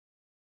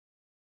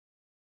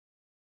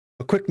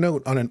 A quick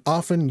note on an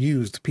often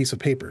used piece of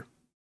paper.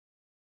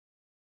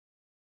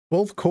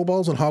 Both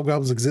kobolds and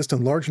hobgoblins exist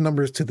in large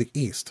numbers to the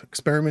east.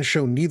 Experiments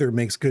show neither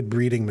makes good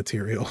breeding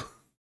material.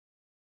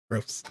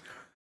 Gross.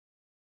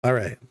 All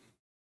right.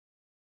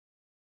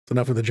 That's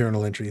enough of the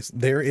journal entries.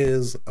 There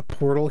is a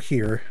portal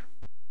here.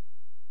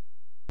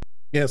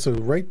 Yeah, so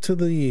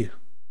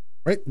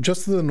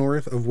just to the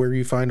north of where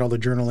you find all the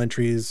journal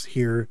entries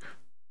here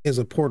is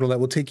a portal that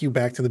will take you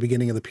back to the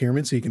beginning of the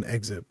pyramid so you can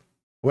exit.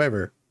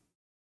 However,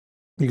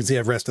 you can see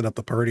I've rested up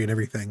the party and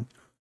everything.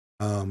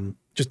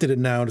 Just did it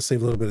now to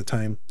save a little bit of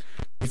time.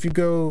 If you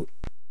go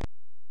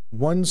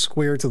one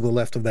square to the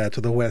left of that,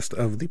 to the west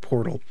of the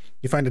portal,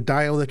 you find a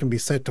dial that can be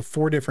set to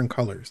 4 different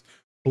colors: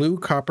 blue,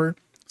 copper,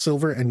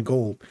 silver, and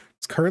gold.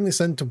 It's currently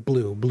set to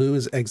blue. Blue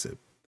is exit.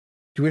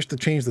 Do you wish to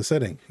change the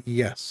setting?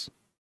 Yes.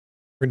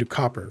 We're going to do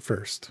copper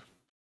first.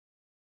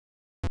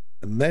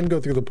 And then go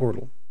through the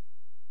portal.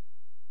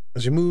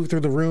 As you move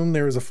through the room,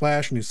 there is a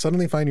flash and you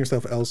suddenly find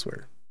yourself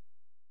elsewhere.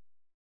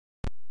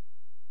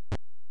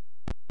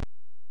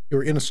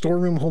 You're in a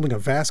storeroom holding a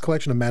vast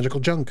collection of magical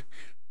junk.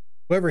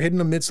 However,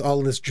 hidden amidst all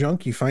of this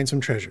junk, you find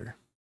some treasure.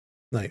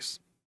 Nice.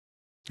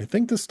 I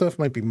think this stuff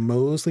might be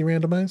mostly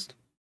randomized.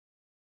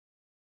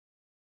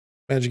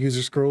 Magic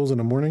user scrolls and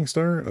a morning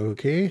star.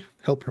 Okay.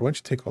 Helper, why don't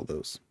you take all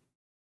those?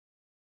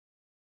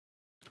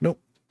 Nope.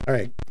 All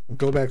right.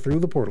 Go back through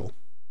the portal.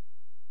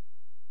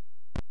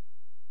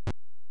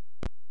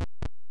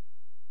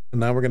 And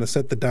now we're going to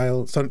set the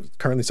dial,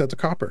 currently set to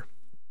copper.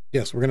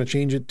 Yes, we're going to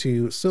change it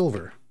to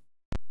silver.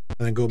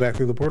 And then go back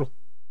through the portal.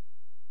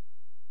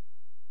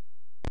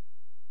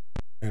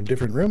 And a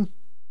different room.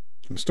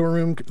 Some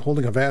storeroom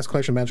holding a vast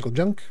collection of magical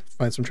junk.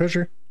 Find some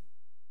treasure.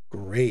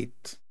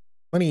 Great.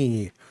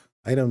 Money.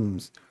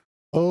 Items.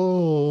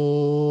 Oh,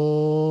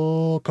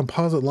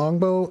 composite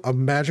longbow. A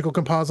magical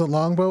composite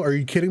longbow. Are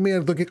you kidding me? I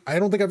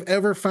don't think I've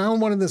ever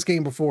found one in this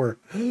game before.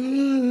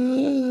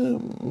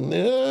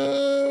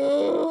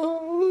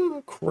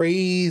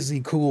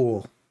 Crazy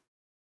cool.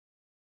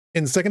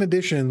 In second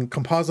edition,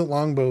 composite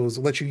longbows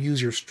let you use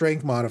your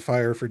strength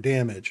modifier for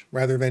damage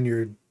rather than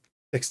your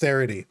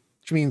dexterity,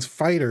 which means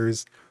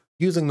fighters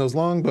using those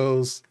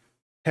longbows,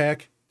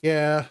 heck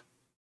yeah,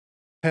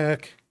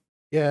 heck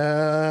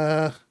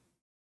yeah.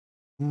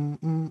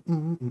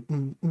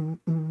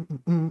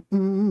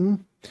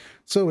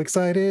 So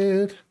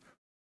excited.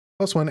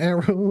 +1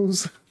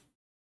 arrows.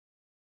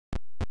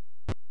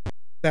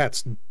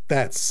 That's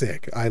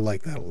sick. I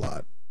like that a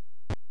lot.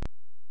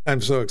 I'm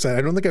so excited.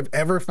 I don't think I've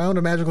ever found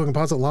a magical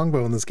composite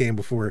longbow in this game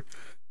before.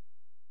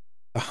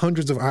 The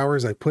hundreds of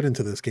hours I put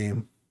into this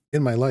game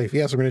in my life.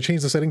 Yes, we're going to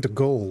change the setting to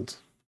gold.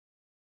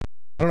 I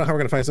don't know how we're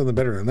going to find something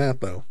better than that,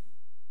 though.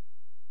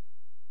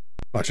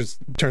 Watch, it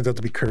turns out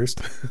to be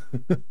cursed.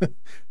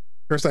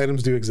 Cursed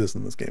items do exist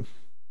in this game.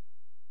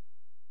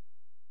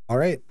 All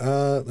right,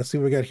 let's see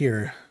what we got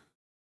here.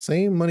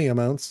 Same money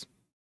amounts.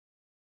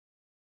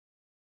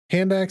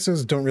 Hand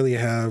axes don't really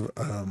have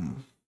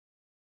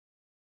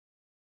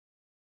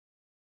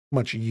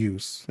much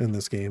use in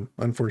this game,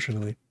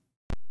 unfortunately.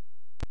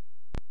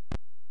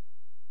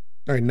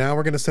 All right, now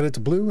we're going to set it to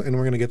blue and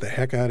we're going to get the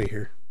heck out of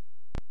here.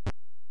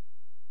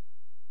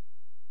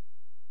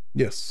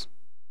 Yes.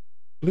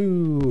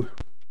 Blue.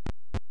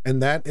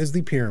 And that is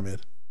the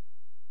pyramid.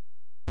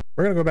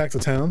 We're going to go back to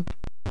town.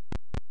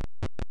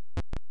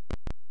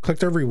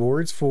 Collect our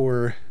rewards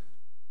for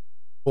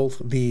both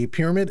the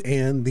pyramid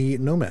and the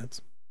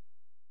nomads.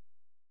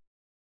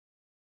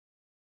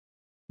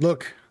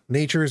 Look,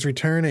 nature is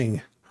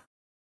returning.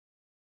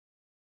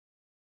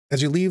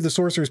 As you leave the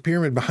Sorcerer's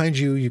Pyramid behind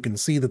you, you can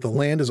see that the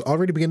land is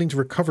already beginning to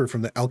recover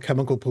from the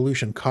alchemical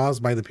pollution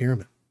caused by the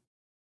pyramid.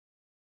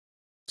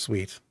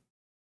 Sweet.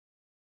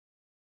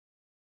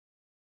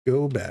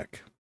 Go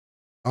back.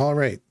 All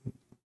right.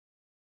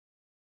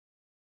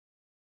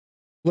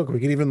 Look, we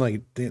can even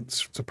like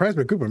surprise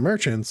by a group of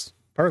merchants.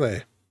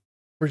 Parley.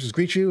 Merchants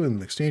greet you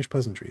and exchange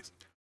pleasantries.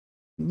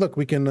 Look,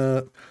 we can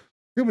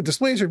group of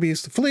displacer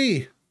beasts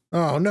flee.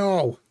 Oh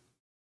no.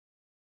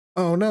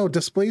 Oh no,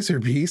 displacer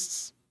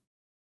beasts.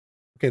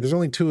 Okay, there's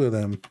only 2 of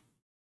them.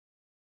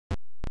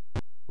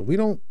 But we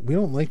don't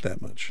like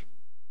that much.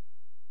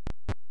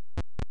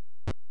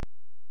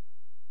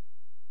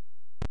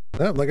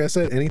 Well, like I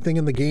said, anything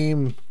in the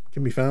game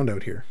can be found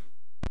out here.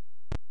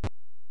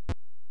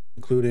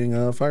 including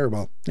a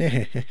fireball.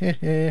 That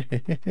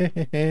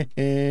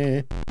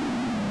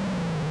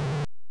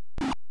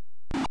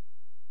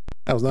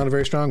was not a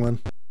very strong one.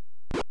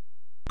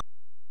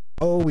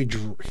 Oh, we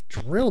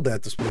drilled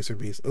that displacer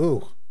piece.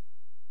 Oh,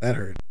 that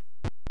hurt.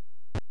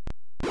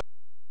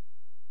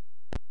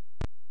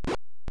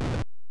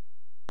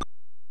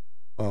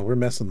 Oh, we're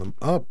messing them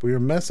up. We are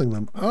messing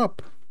them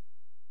up.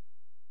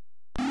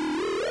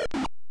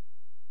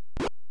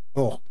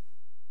 Oh.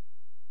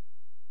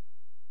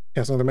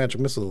 Cast another magic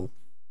missile.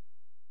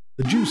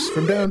 The juice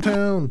from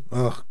downtown.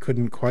 Oh,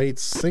 couldn't quite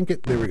sink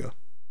it. There we go.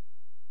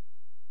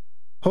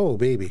 Oh,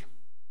 baby.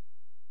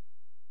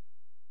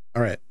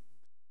 All right.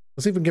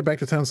 Let's see if we can get back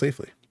to town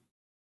safely.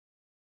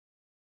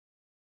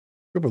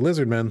 Group of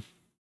lizard men.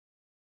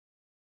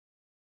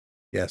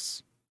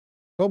 Yes.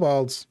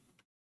 Kobolds.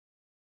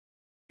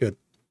 Good.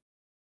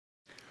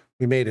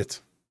 We made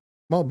it.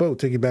 Small boat,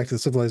 take you back to the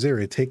civilized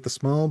area. Take the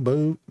small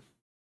boat.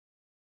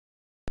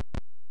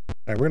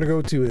 All right, we're going to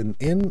go to an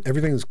inn.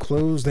 Everything is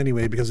closed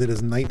anyway because it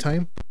is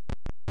nighttime.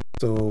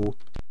 So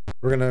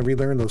we're going to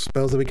relearn those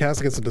spells that we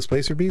cast against the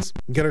displacer beast,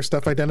 get our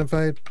stuff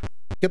identified,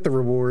 get the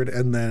reward,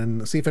 and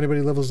then see if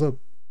anybody levels up.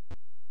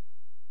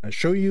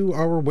 Show you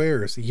our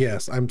wares.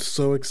 Yes, I'm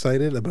so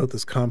excited about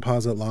this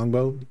composite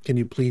longbow. Can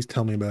you please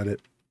tell me about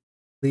it?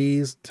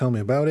 Please tell me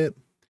about it.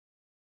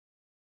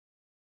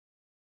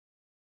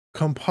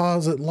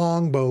 Composite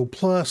longbow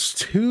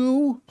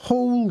 +2?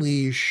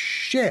 Holy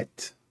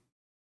shit.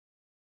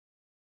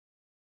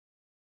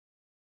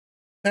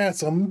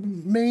 That's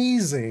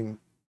amazing.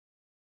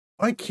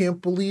 I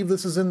can't believe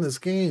this is in this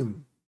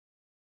game.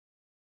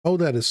 Oh,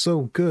 that is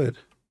so good.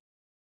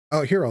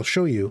 Oh, here, I'll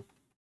show you.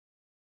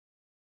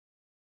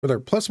 With our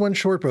 +1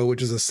 shortbow,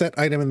 which is a set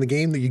item in the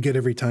game that you get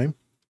every time.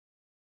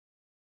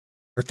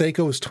 Our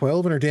Thaco is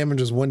 12 and our damage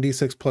is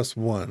 1d6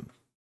 +1.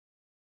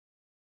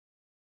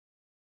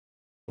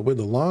 But with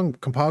the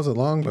composite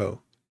longbow,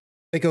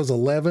 Thaco's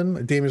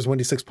 11, damage is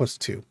 1d6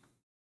 +2.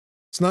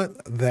 It's not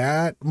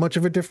that much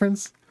of a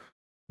difference.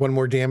 One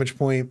more damage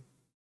point,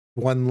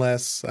 one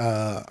less,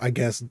 I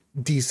guess,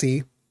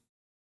 DC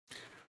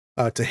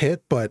to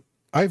hit, but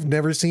I've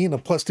never seen a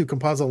 +2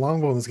 composite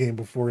longbow in this game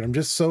before, and I'm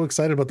just so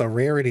excited about the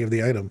rarity of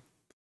the item.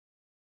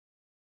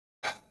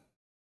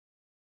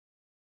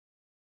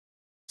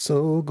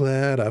 So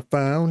glad I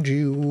found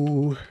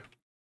you.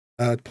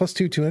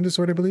 +2 two-handed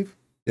sword, I believe.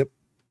 Yep.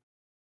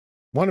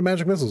 Wanted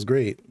magic missiles,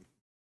 great.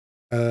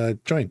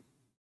 Join.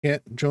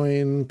 Can't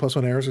join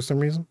 +1 arrows for some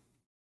reason.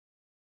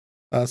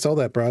 Sell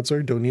that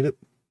broadsword, don't need it.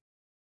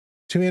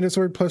 Two-handed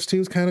sword +2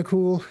 is kind of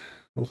cool.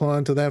 We'll hold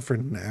on to that for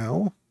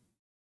now.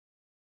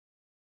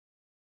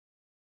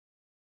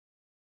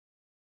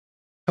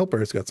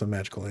 Helper's got some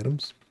magical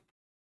items.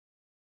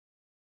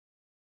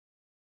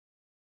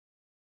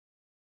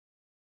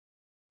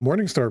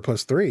 Morningstar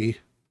 +3.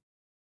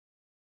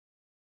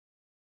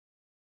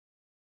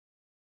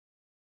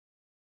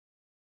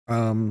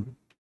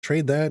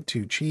 Trade that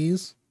to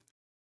cheese.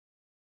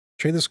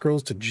 Trade the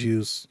scrolls to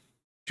juice.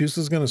 Juice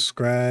is going to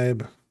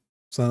scribe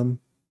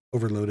some.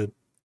 Overloaded.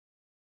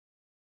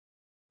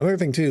 Another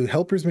thing too,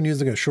 Helper's been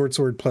using a short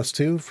sword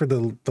 +2 for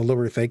the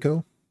lower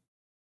Thaco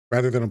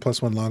rather than a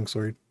 +1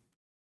 longsword.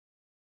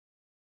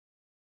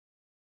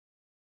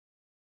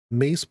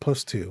 Mace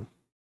 +2.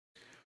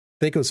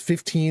 Thaco's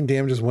 15,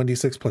 damages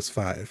 1d6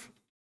 +5.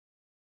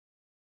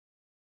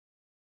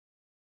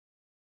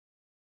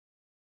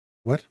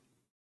 What?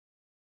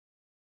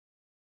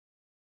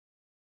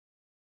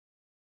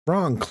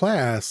 Wrong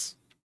class.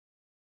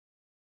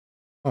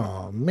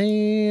 Oh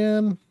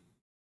man.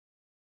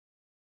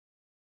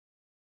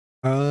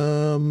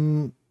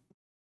 Let's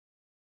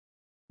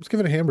give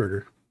it a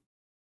hamburger.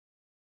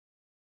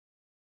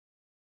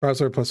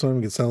 Broadsword +1,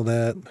 we can sell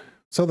that.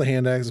 Sell the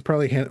hand axe. It's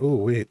probably oh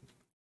wait.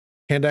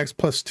 Hand axe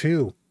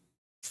 +2.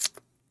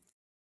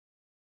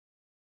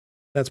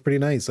 That's pretty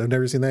nice. I've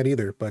never seen that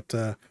either, but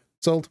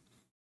sold.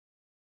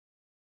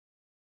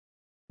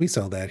 We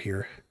sell that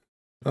here.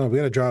 Oh, we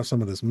gotta draw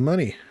some of this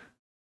money.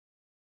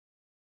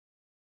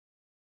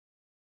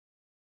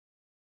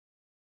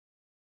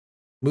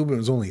 Movement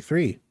was only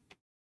 3.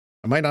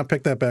 I might not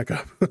pick that back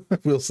up.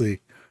 We'll see.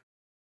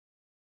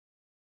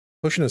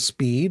 Potion of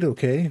speed,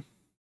 okay.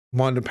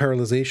 Wand of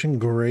paralyzation,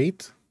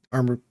 great.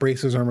 Armor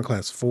bracers, armor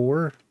class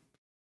 4.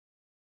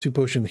 2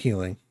 potion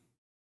healing.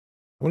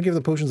 I want to give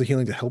the potions of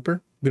healing to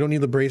Helper. We don't need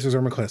the bracers,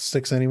 armor class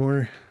 6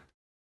 anymore.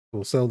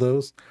 We'll sell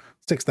those.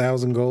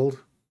 6,000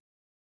 gold.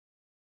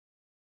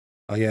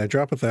 Oh yeah,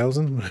 drop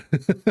 1,000.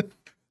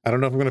 I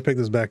don't know if I'm going to pick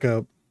this back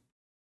up.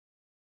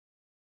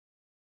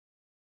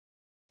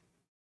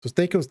 So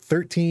Thaco's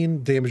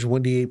 13, damage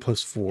 1d8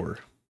 +4.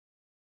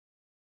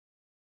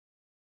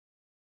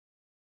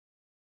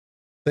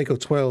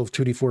 Thaco 12,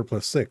 2d4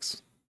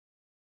 +6.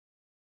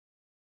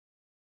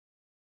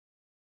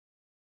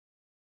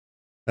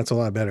 That's a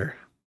lot better.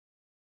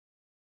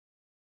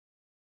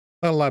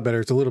 Not a lot better,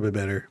 it's a little bit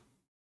better.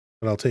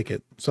 But I'll take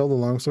it. Sell the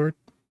longsword.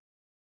 I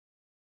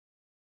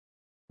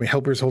mean,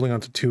 Helper's holding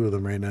on to 2 of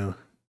them right now.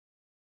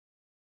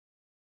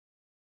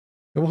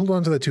 We'll hold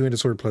on to that 2-handed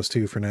sword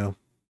 +2 for now.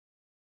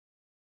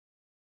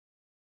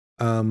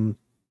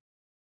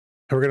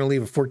 We're going to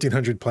leave a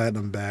 1400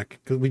 platinum back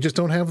because we just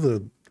don't have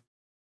the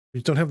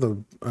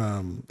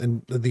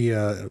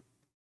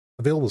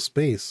available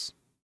space.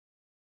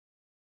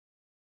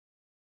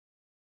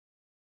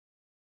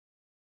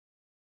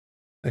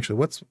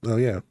 Actually, oh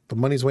yeah, the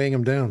money's weighing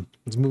him down.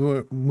 His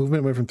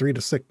movement went from 3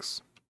 to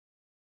 6.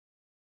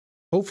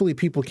 Hopefully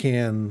people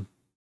can.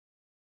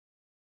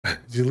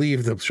 You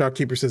leave, the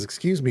shopkeeper says,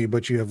 excuse me,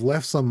 but you have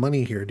left some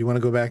money here. Do you want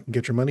to go back and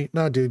get your money?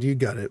 No, dude, you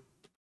got it.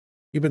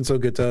 You've been so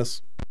good to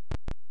us.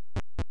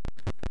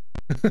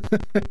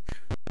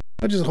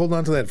 I'll just hold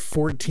on to that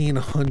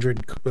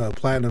 1400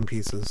 platinum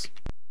pieces.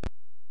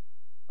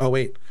 Oh,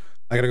 wait.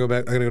 I gotta go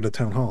back. I gotta go to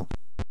town hall.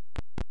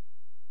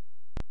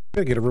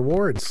 Gotta get a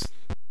rewards.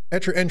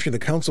 At your entry, the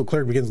council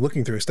clerk begins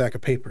looking through a stack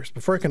of papers.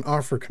 Before I can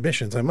offer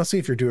commissions, I must see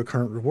if you're due a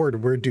current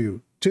reward. We're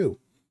due 2.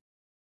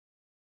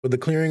 With the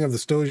clearing of the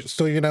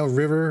Stoyanov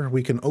River,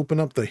 we can open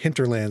up the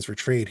hinterlands for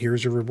trade.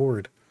 Here's your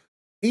reward.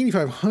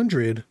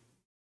 8,500?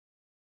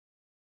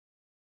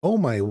 Oh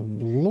my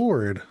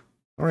lord.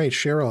 All right,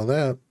 share all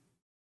that.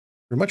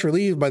 We're much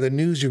relieved by the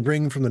news you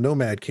bring from the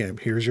Nomad camp.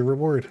 Here's your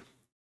reward.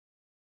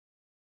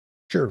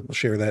 Sure, we'll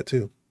share that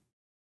too.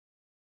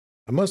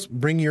 I must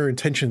bring to your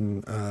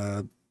attention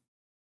the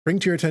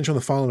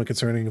following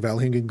concerning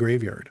Valhingen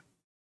Graveyard.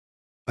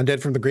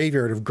 Undead from the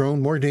graveyard have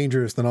grown more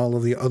dangerous than all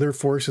of the other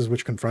forces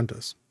which confront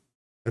us.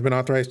 I've been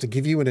authorized to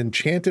give you an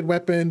enchanted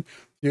weapon.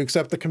 Do you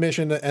accept the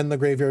commission to end the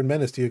graveyard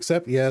menace? Do you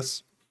accept?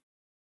 Yes.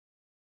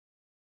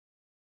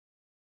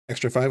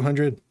 Extra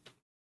 500.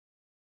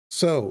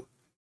 So,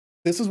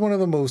 this is one of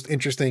the most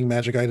interesting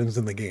magic items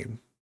in the game.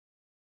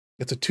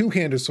 It's a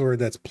two-handed sword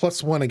that's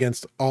 +1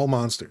 against all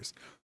monsters,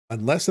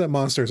 unless that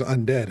monster is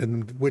undead,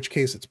 in which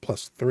case it's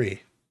 +3.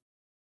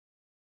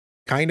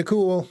 Kind of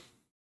cool.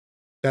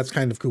 That's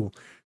kind of cool.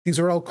 These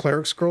are all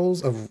cleric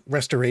scrolls of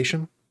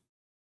restoration.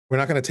 We're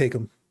not going to take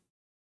them.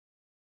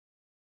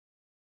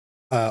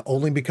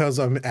 Only because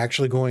I'm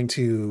actually going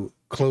to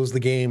close the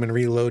game and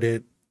reload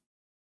it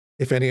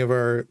if any of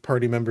our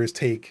party members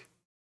take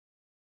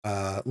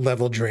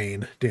level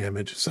drain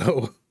damage.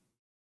 So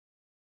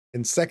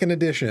in 2nd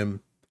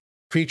edition,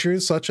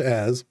 creatures such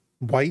as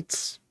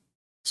wights,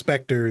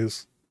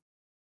 specters,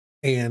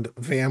 and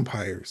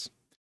vampires,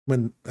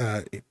 when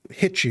it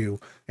hits you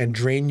and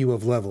drain you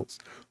of levels.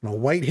 When a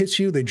wight hits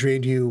you, they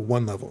drain you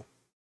 1 level.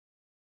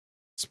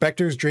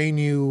 Specters drain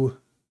you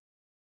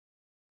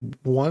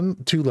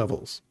 2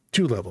 levels.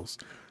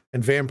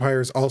 And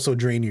vampires also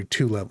drain you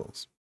 2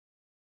 levels.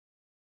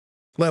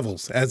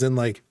 Levels, as in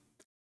like,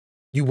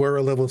 you were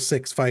a level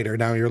 6 fighter,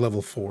 now you're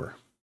level 4.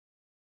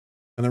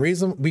 And the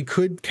reason we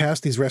could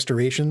cast these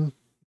restoration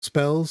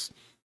spells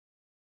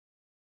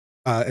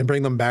and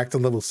bring them back to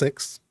level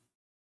 6,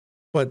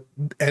 but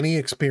any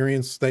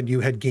experience that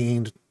you had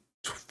gained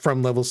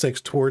from level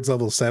 6 towards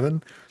level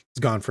 7 is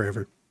gone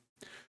forever.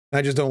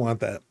 I just don't want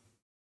that.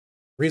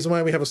 The reason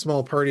why we have a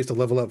small party is to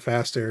level up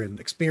faster, and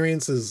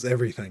experience is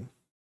everything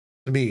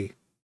to me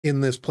in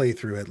this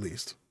playthrough, at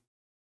least.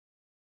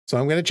 So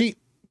I'm going to cheat.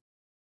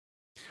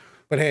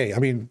 But hey, I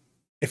mean,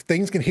 if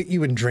things can hit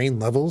you and drain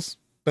levels,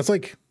 that's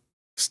like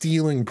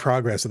stealing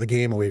progress of the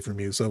game away from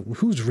you. So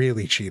who's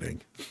really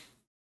cheating?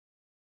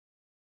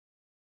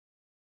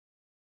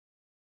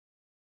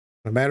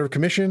 In a matter of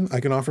commission, I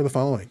can offer the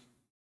following.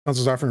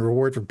 Council's offering a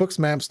reward for books,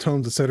 maps,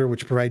 tomes, etc.,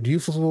 which provide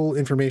useful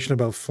information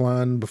about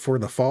Flan before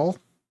the fall.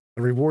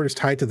 The reward is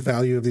tied to the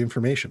value of the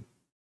information.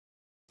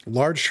 A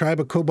large tribe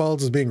of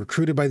kobolds is being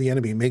recruited by the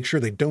enemy. Make sure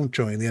they don't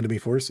join the enemy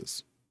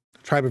forces. A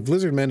tribe of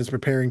lizardmen is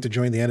preparing to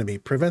join the enemy.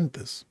 Prevent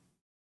this.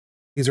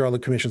 These are all the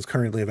commissions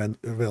currently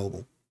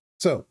available.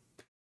 So,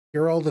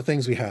 here are all the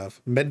things we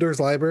have. Mendor's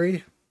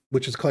Library,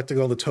 which is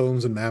collecting all the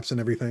tomes and maps and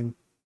everything.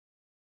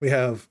 We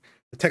have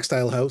the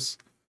Textile House,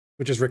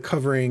 which is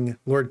recovering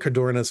Lord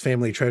Cadorna's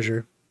family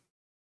treasure.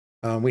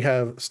 We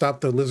have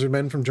stopped the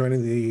lizardmen from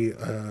joining the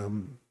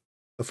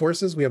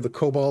forces. We have the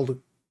kobold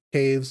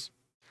caves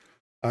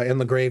and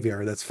the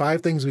graveyard. That's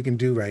 5 things we can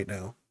do right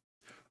now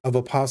of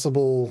a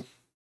possible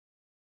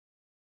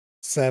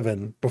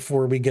 7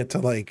 before we get to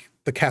like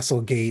the castle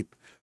gate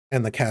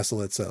and the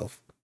castle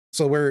itself.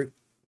 So we're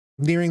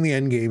nearing the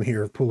end game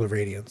here of Pool of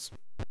Radiance.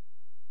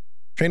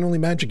 Train only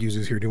magic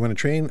users here. Do you want to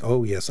train?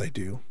 Oh, yes, I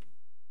do.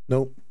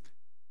 Nope.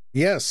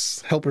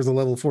 Yes, Helper's a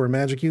level 4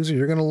 magic user.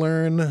 You're going to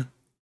learn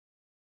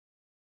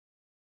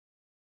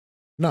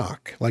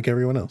Knock like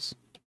everyone else.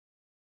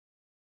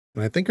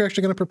 And I think you're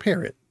actually going to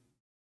prepare it.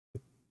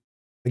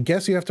 I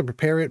guess you have to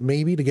prepare it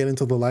maybe to get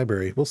into the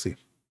library. We'll see.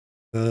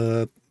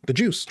 The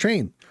juice,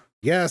 train.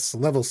 Yes,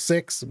 level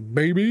 6,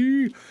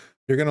 baby.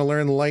 You're going to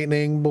learn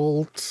Lightning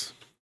Bolt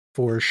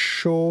for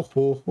sure.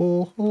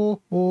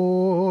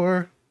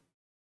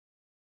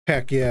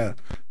 Heck yeah.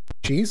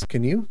 Jeez,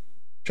 can you?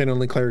 Train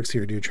only clerics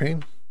here. Do you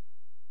train?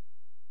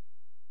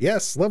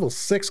 Yes, level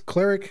 6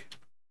 cleric.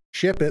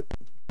 Ship it.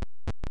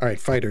 All right,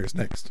 fighters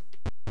next.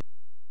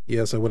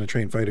 Yes, I want to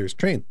train fighters.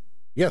 Train.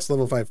 Yes,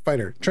 level 5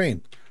 fighter.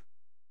 Train.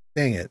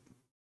 Dang it.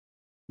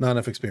 Not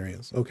enough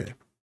experience. Okay.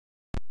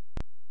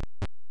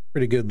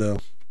 Pretty good, though.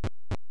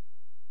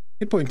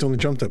 Hit point only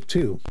jumped up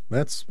 2.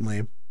 That's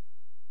lame.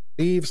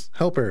 Thieves,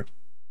 helper.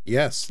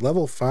 Yes,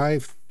 level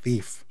 5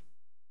 thief.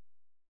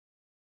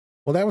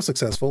 Well, that was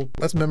successful.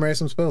 Let's memorize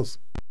some spells.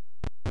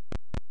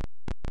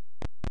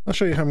 I'll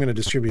show you how I'm going to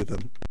distribute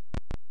them.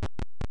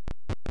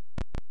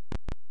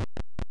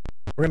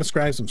 We're going to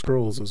scribe some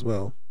scrolls as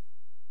well.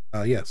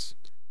 Yes.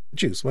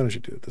 Juice, why don't you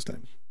do it this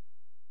time?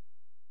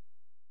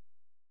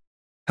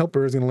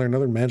 Helper is going to learn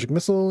another magic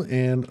missile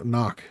and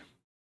knock.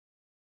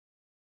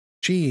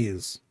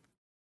 Cheese.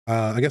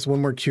 I guess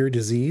one more cure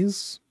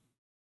disease.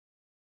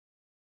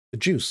 The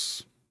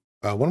juice.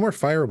 One more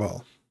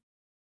fireball.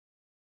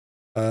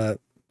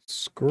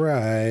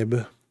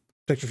 Scribe.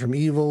 Protection from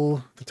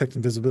evil. Detect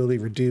invisibility.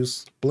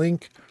 Reduce.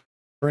 Blink.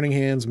 Burning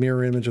hands.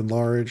 Mirror image.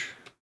 Enlarge.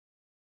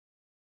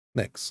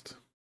 Next.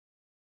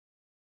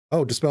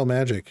 Oh, dispel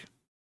magic.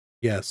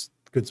 Yes.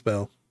 Good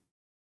spell.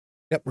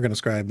 Yep, we're going to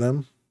scribe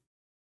them.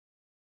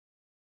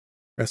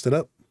 Rest it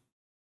up.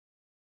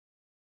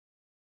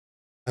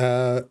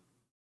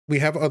 We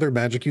have other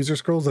magic user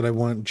scrolls that I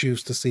want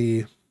Juice to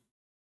see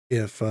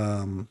if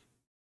they're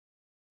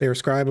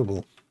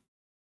scribable.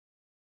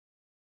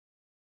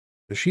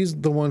 She's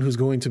the one who's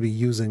going to be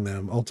using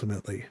them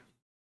ultimately.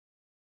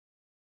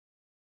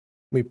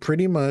 We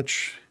pretty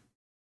much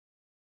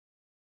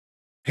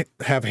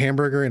have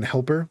Hamburger and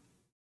Helper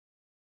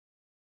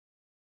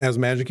as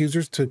magic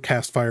users to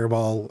cast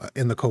Fireball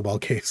in the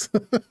Cobalt case.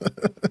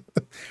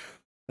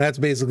 That's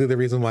basically the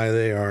reason why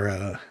they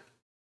are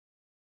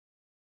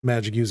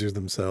magic users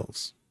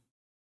themselves.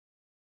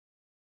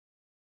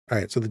 All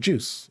right, so the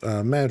Juice,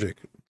 magic,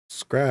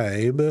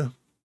 scribe. I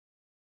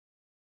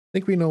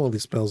think we know all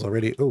these spells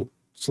already. Oh,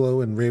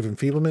 slow and rave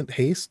enfeeblement,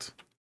 haste,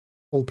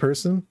 old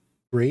person,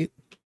 great.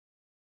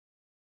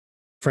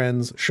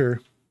 Friends,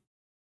 sure.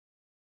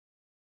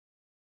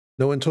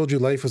 No one told you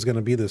life was going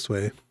to be this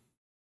way.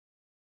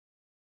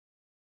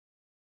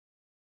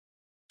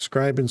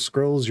 Scribe and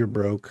scrolls, you're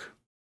broke.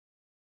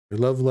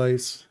 Your love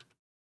life's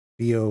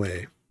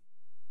DOA.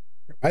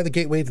 By the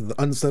gateway to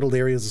the unsettled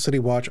areas, the city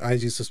watch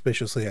eyes you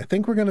suspiciously. I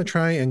think we're going to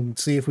try and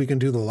see if we can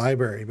do the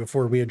library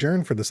before we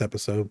adjourn for this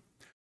episode.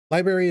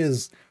 Library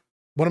is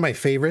one of my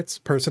favorites,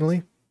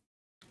 personally.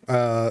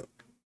 But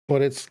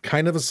it's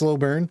kind of a slow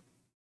burn.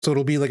 So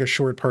it'll be like a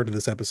short part of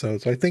this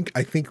episode. So I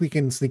think we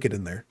can sneak it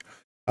in there.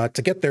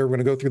 To get there, we're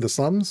going to go through the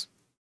slums.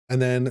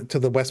 And then to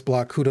the west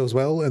block, Kuto's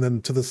Well. And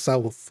then to the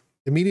south,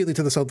 immediately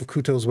to the south of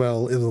Kuto's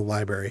Well is the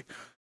library.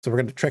 So we're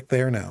going to trek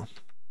there now.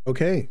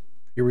 Okay,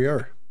 here we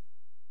are.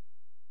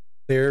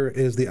 There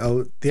is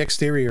the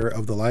exterior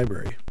of the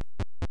library.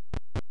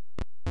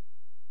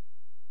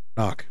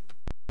 Knock.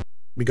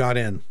 We got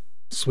in.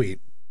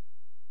 Sweet.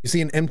 You see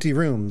an empty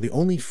room. The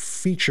only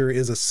feature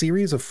is a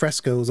series of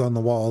frescoes on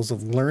the walls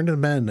of learned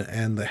men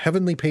and the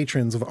heavenly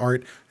patrons of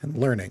art and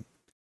learning.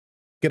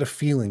 Get a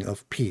feeling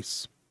of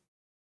peace.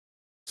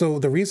 So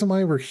the reason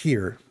why we're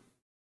here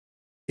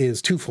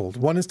is twofold.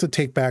 One is to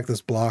take back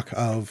this block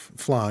of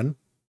flan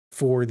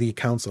for the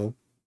council.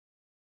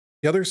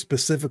 The other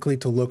specifically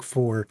to look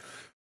for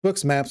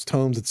books, maps,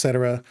 tomes,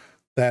 etc.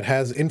 that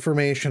has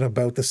information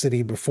about the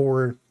city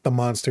before the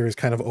monsters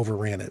kind of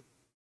overran it.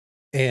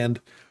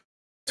 And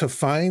to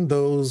find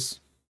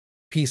those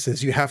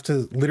pieces, you have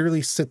to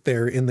literally sit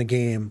there in the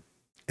game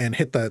and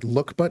hit that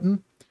look button,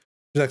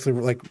 which is actually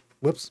like,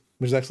 whoops,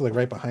 which is actually like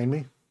right behind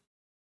me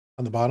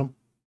on the bottom.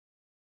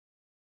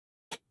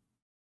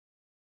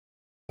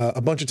 A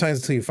bunch of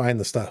times until you find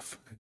the stuff.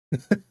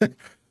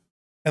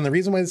 And the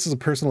reason why this is a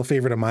personal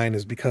favorite of mine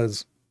is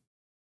because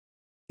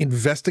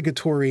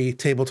investigatory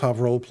tabletop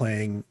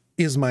role-playing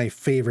is my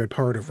favorite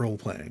part of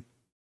role-playing.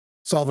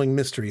 Solving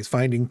mysteries,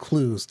 finding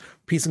clues,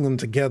 piecing them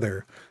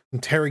together,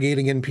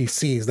 interrogating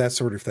NPCs, that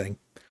sort of thing.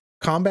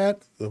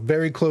 Combat, a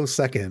very close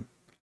second.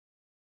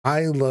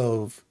 I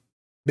love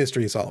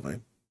mystery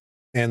solving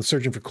and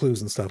searching for clues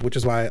and stuff, which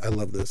is why I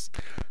love this.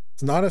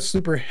 It's not a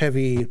super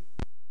heavy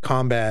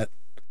combat,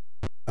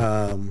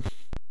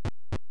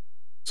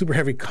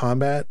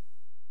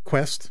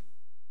 quest.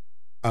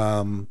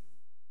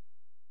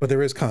 But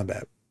there is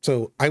combat.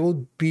 So I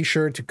will be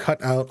sure to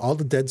cut out all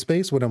the dead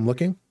space when I'm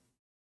looking,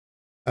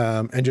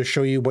 and just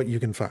show you what you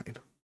can find.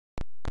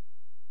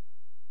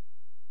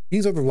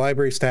 These are the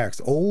library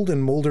stacks. Old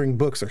and moldering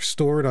books are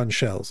stored on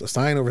shelves. A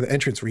sign over the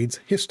entrance reads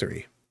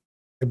history.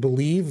 I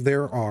believe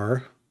there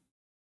are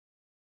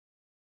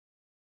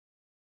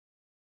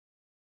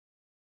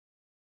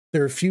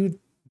a few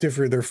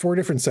different, there are 4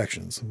 different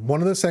sections.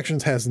 One of the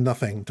sections has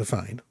nothing to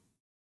find.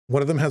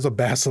 One of them has a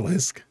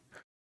basilisk.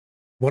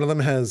 One of them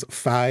has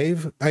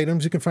 5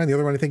 items you can find. The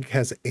other one I think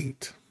has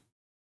 8. I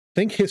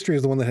think history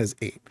is the one that has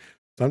 8.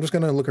 So I'm just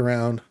going to look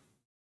around.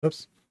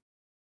 Oops.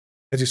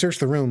 As you search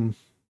the room,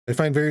 I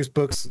find various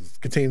books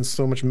contain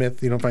so much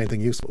myth, you don't find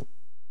anything useful.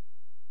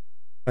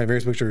 I find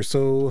various books are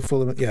so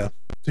full of, yeah.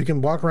 So you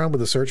can walk around with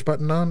the search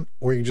button on,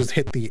 or you just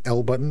hit the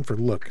L button for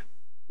look,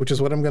 which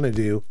is what I'm going to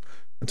do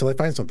until I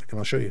find something, and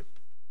I'll show you.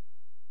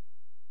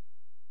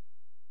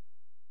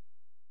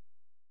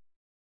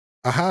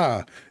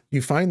 Aha!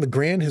 You find the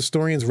Grand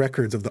Historian's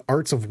records of the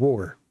arts of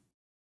war.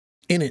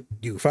 In it,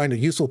 you find a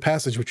useful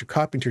passage which you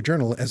copy into your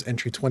journal as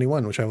entry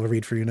 21, which I will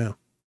read for you now.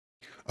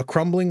 A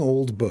crumbling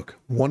old book,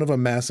 one of a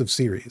massive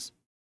series.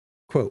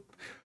 Quote,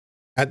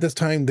 at this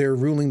time there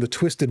ruling the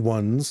Twisted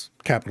Ones,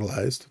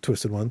 capitalized,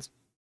 Twisted Ones,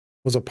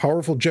 was a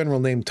powerful general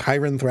named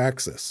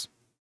Tyranthraxus.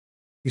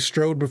 He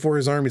strode before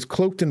his armies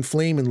cloaked in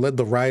flame and led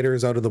the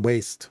riders out of the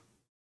waste.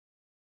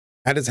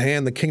 At his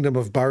hand the kingdom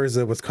of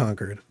Barza was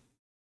conquered.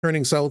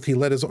 Turning south, he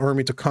led his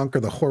army to conquer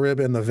the Horeb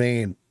and the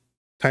Vain.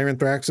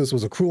 Tyranthraxus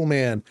was a cruel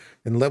man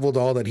and leveled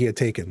all that he had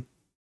taken,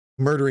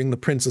 murdering the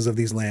princes of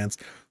these lands.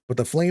 But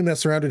the flame that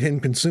surrounded him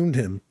consumed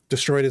him,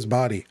 destroyed his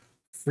body.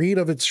 Freed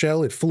of its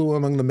shell, it flew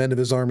among the men of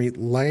his army,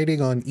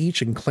 lighting on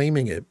each and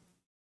claiming it.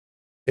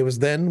 It was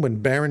then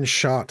when Baron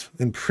shot,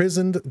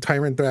 imprisoned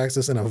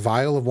Tyranthraxus in a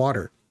vial of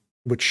water,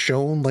 which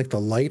shone like the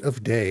light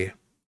of day.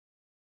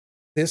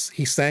 This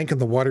he sank in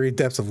the watery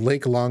depths of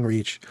Lake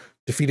Longreach,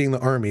 defeating the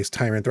armies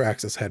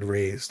Tyranthraxus had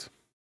raised.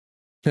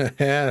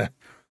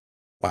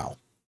 Wow.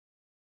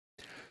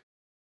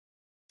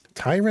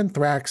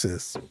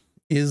 Tyranthraxus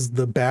is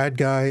the bad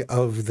guy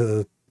of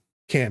the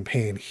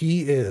campaign.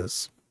 He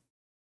is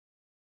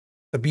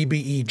the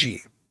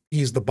BBEG.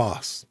 He's the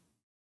boss.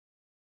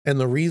 And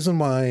the reason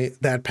why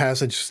that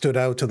passage stood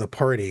out to the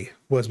party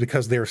was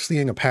because they're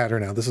seeing a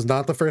pattern now. This is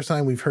not the first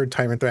time we've heard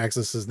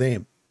Tyranthraxus'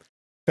 name.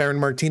 Baron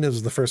Martinez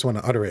was the first one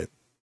to utter it.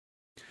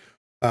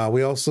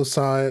 We also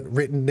saw it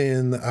written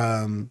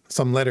in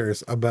some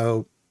letters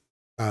about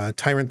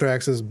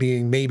Tyranthraxus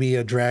being maybe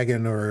a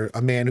dragon or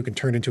a man who can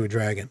turn into a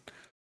dragon.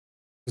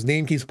 His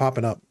name keeps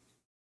popping up.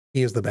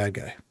 He is the bad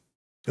guy.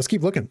 Let's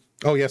keep looking.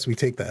 Oh, yes, we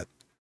take that.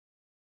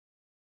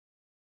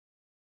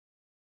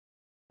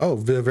 Oh,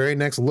 the very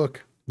next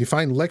look. You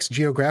find Lex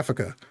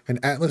Geographica, an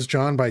atlas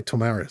drawn by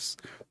Tomaris.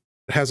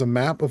 It has a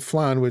map of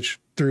Flan, which,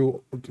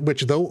 though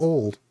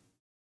old,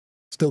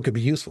 still could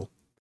be useful.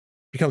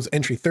 Becomes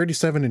entry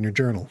 37 in your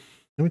journal.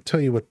 Let me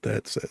tell you what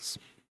that says.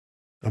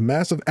 A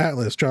massive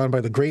atlas drawn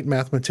by the great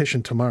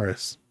mathematician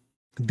Tomaris.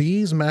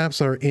 These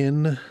maps are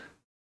in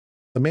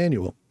the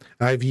manual.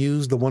 I've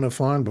used the one of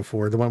Flan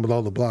before, the one with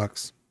all the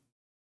blocks.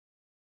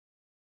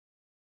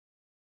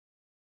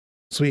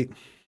 Sweet.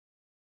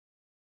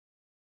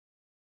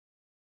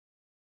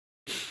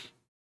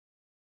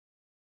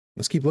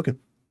 Let's keep looking.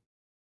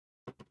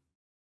 Do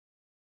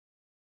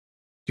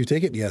you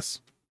take it? Yes.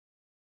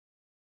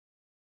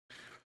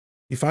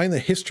 You find the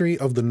history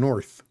of the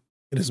North.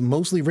 It is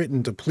mostly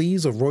written to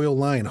please a royal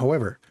line.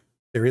 However,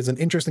 there is an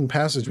interesting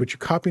passage which you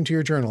copy into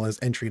your journal as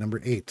entry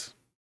number 8.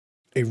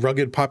 A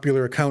rugged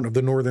popular account of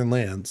the northern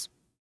lands.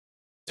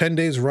 10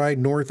 days' ride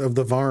north of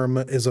the Varm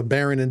is a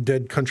barren and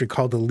dead country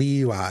called the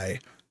Levi,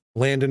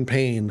 land in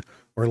pain,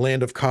 or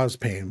land of cause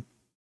pain.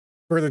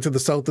 Further to the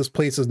south, this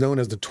place is known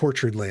as the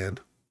Tortured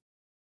Land.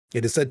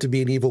 It is said to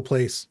be an evil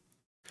place,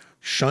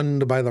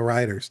 shunned by the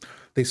riders.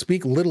 They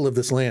speak little of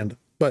this land,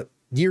 but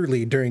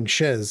yearly during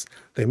Shez,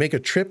 they make a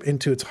trip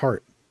into its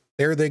heart.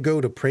 There they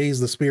go to praise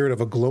the spirit of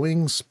a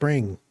glowing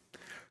spring.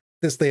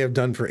 This they have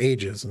done for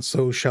ages, and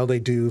so shall they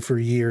do for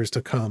years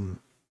to come.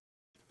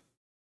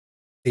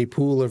 A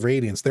Pool of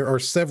Radiance. There are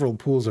several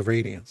Pools of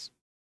Radiance.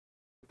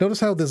 Notice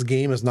how this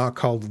game is not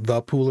called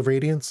the Pool of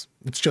Radiance.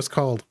 It's just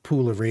called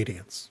Pool of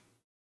Radiance.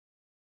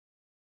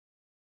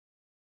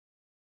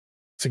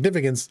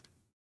 Significance,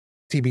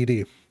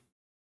 TBD.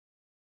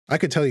 I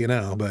could tell you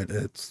now, but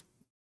it's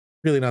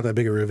really not that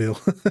big a reveal.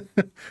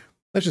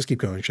 Let's just keep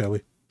going, shall we?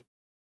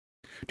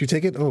 Do you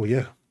take it? Oh,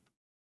 yeah.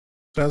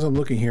 So as I'm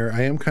looking here,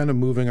 I am kind of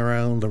moving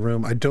around the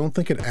room. I don't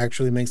think it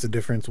actually makes a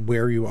difference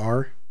where you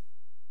are.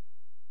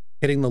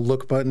 Hitting the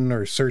look button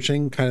or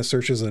searching kind of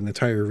searches an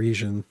entire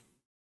region,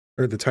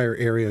 or the entire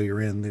area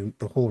you're in,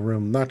 the whole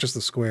room, not just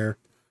the square.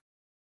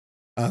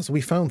 So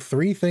we found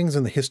 3 things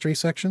in the history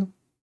section.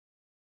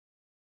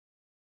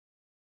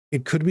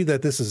 It could be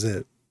that this is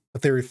it.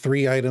 But there are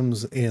 3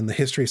 items in the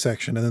history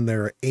section, and then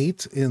there are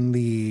 8 in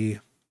the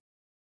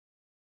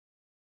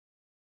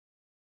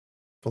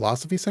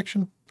philosophy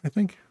section, I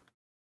think.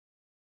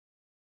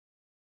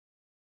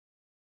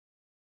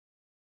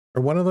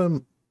 Or one of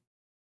them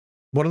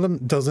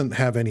doesn't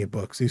have any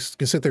books. You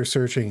can sit there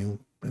searching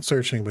and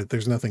searching, but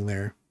there's nothing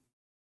there.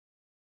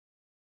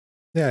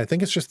 Yeah, I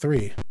think it's just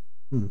 3.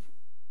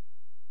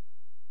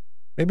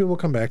 Maybe we'll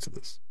come back to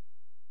this.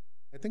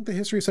 I think the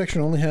history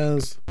section only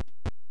has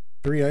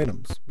 3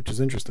 items, which is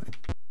interesting.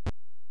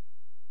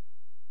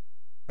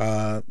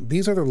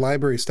 These are the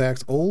library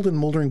stacks. Old and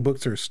moldering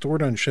books are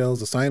stored on shelves.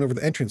 The sign over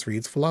the entrance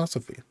reads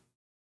philosophy.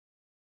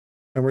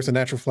 My works in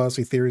natural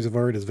philosophy, theories of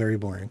art is very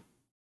boring.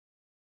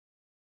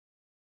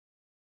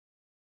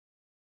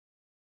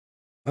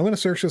 I'm going to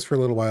search this for a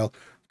little while.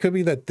 Could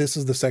be that this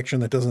is the section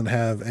that doesn't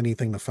have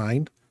anything to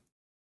find.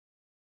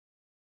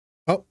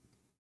 Oh,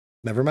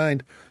 never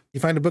mind.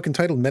 You find a book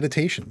entitled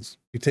Meditations.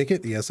 You take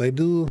it? Yes, I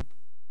do.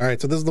 All right,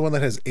 so this is the one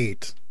that has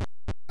 8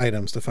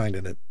 items to find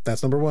in it.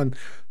 That's number 1.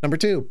 Number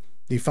 2,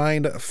 you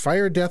find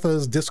Fire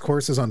Detha's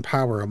Discourses on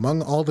Power.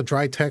 Among all the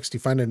dry text, you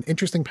find an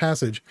interesting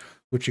passage,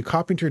 which you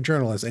copy into your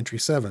journal as entry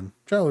 7,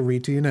 which I'll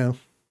read to you now.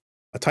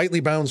 A tightly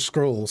bound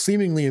scroll,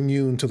 seemingly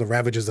immune to the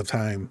ravages of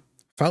time.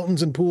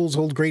 Fountains and pools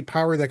hold great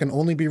power that can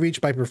only be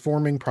reached by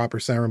performing proper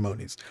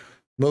ceremonies.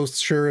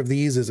 Most sure of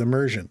these is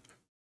immersion,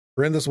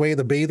 for in this way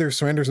the bather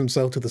surrenders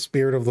himself to the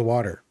spirit of the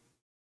water.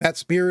 That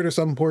spirit or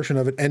some portion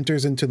of it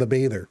enters into the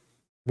bather,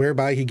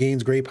 whereby he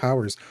gains great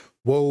powers.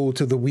 Woe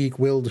to the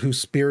weak-willed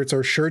whose spirits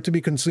are sure to be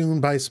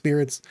consumed by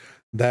spirits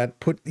that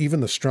put even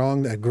the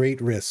strong at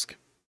great risk.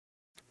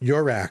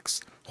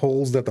 Yarash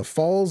holds that the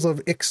falls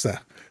of Ixa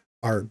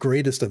are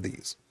greatest of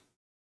these.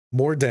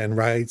 Morden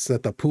writes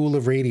that the Pool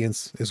of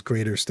Radiance is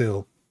greater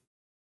still.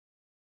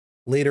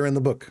 Later in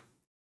the book,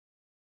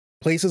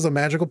 places of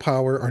magical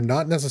power are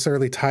not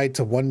necessarily tied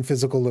to one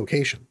physical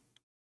location.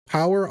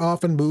 Power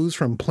often moves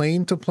from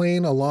plane to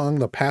plane along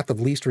the path of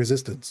least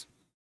resistance.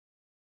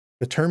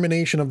 The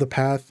termination of the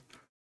path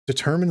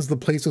determines the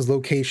place's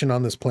location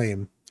on this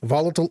plane.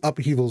 Volatile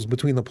upheavals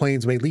between the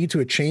planes may lead to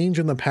a change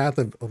in the path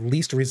of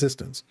least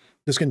resistance.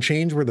 This can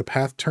change where the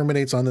path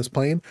terminates on this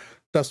plane,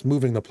 thus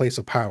moving the place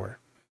of power.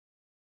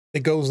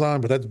 It goes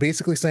on, but that's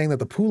basically saying that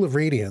the Pool of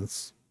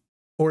Radiance,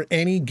 or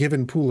any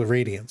given Pool of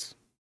Radiance,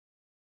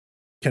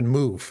 can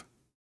move,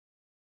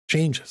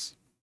 changes.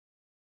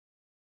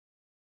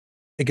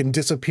 It can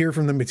disappear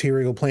from the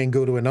material plane,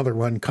 go to another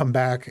one, come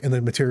back, and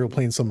the material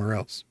plane somewhere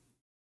else.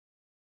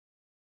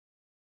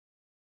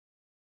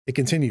 It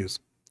continues.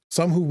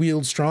 Some who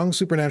wield strong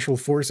supernatural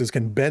forces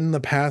can bend the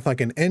path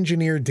like an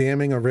engineer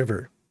damming a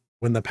river.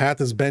 When the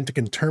path is bent, it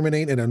can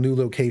terminate in a new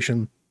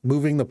location,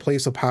 moving the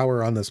place of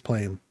power on this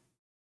plane.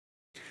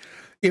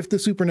 If the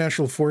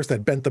supernatural force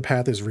that bent the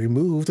path is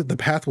removed, the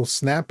path will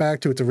snap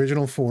back to its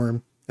original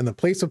form, and the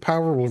place of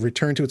power will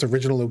return to its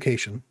original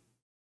location.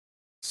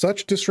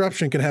 Such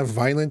disruption can have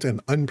violent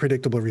and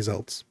unpredictable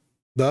results.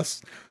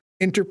 Thus,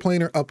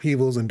 interplanar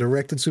upheavals and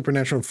directed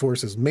supernatural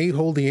forces may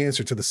hold the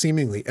answer to the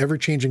seemingly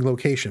ever-changing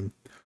location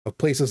of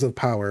places of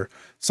power,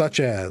 such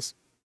as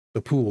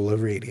the Pool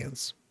of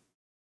Radiance.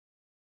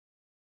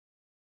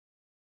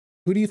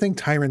 Who do you think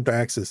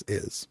Tyranthraxus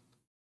is?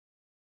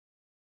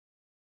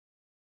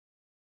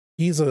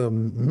 He's a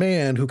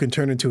man who can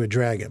turn into a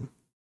dragon,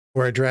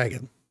 or a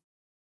dragon.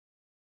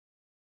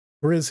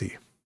 Where is he?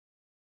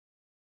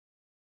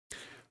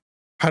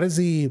 How does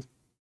he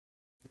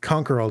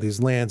conquer all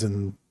these lands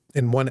in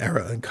one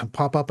era and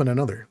pop up in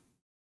another?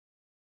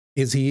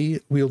 Is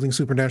he wielding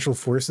supernatural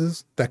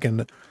forces that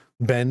can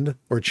bend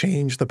or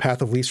change the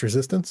path of least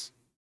resistance?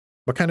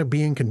 What kind of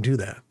being can do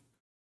that?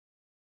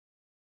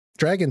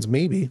 Dragons,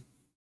 maybe.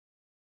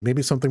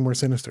 Maybe something more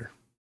sinister.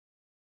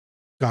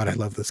 God, I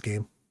love this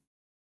game.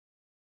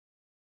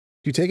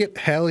 Do you take it?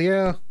 Hell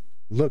yeah.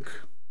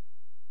 Look.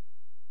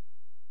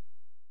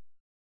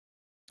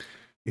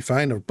 You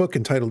find a book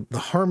entitled The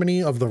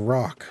Harmony of the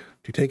Rock.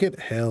 Do you take it?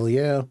 Hell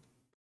yeah.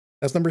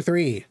 That's number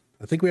 3.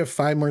 I think we have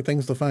 5 more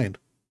things to find.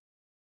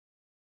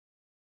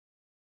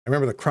 I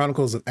remember the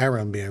Chronicles of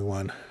Aram being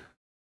one.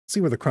 Let's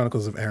see where the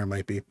Chronicles of Aram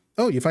might be.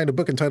 Oh, you find a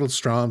book entitled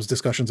Strom's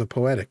Discussions of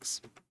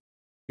Poetics.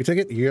 You take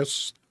it?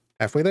 Yes.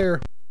 Halfway there.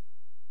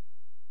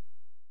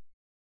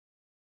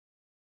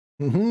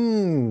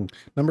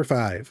 Number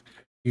 5.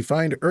 You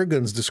find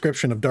Ergun's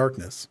Description of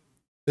Darkness.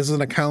 This is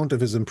an account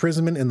of his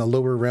imprisonment in the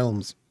lower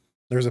realms.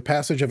 There's a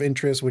passage of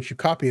interest which you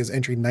copy as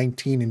entry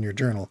 19 in your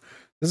journal.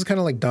 This is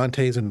kind of like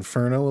Dante's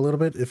Inferno a little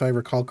bit, if I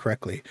recall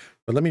correctly.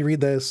 But let me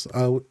read this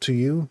out to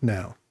you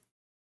now.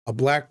 A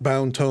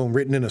black-bound tome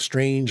written in a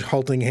strange,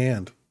 halting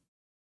hand.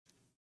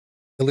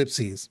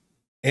 Ellipses.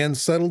 And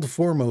settled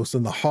foremost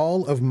in the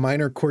hall of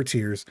minor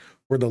courtiers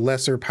were the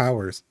lesser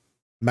powers.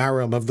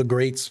 Marum of the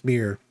great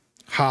spear.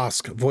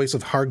 Hosk, voice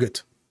of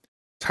Hargut.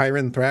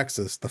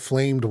 Tyranthraxus, the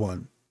flamed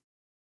one.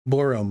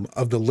 Borum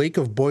of the lake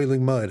of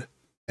boiling mud.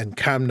 And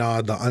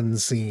Kamnod the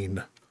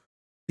unseen.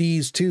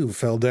 These two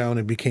fell down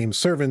and became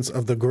servants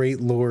of the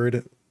great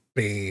lord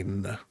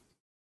Bane.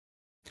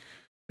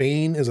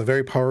 Bane is a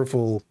very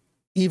powerful,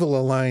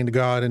 evil-aligned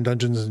god in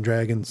Dungeons and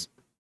Dragons.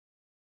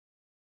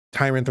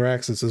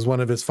 Tyranthraxus is one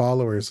of his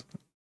followers,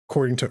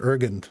 according to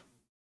Ergun.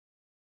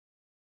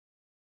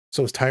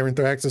 So is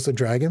Tyranthraxus a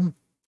dragon?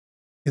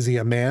 Is he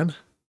a man?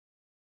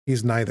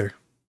 He's neither.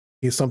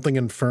 He's something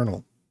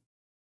infernal.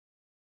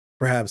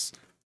 Perhaps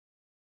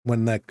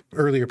when that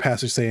earlier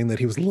passage saying that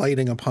he was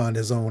lighting upon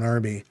his own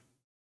army,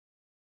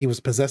 he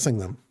was possessing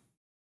them.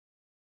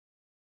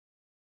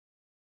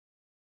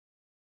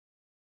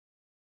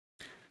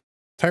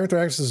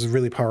 Tyranthraxus is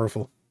really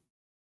powerful,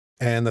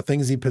 and the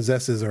things he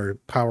possesses are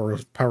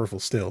powerful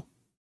still.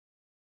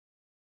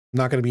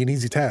 Not going to be an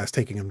easy task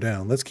taking him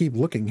down. Let's keep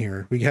looking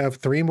here. We have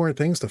 3 more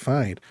things to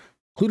find,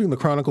 including the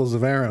Chronicles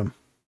of Aram,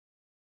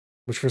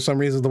 which for some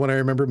reason is the one I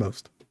remember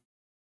most.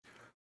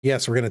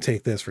 Yes, we're going to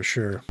take this for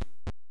sure.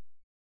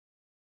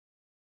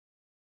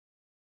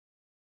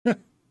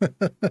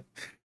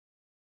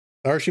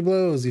 Arshy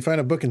blows. You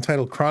find a book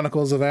entitled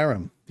Chronicles of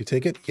Aram. You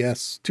take it?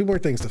 Yes. 2 more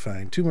things to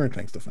find. 2 more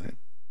things to find.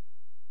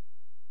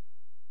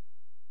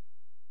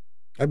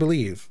 I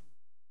believe.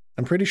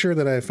 I'm pretty sure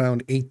that I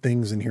found 8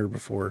 things in here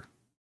before.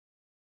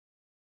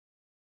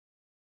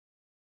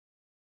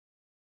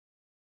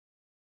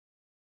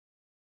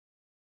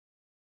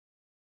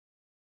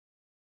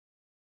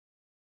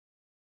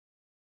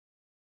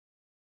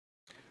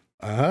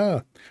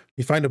 Ah,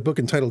 you find a book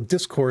entitled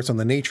Discourse on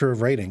the Nature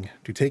of Writing.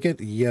 Do you take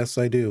it? Yes,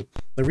 I do.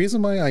 The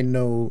reason why I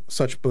know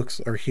such books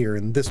are here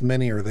and this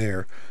many are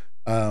there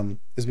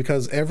is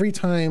because every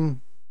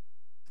time,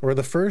 or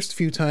the first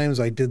few times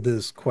I did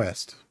this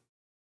quest,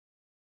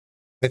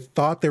 I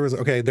thought there was,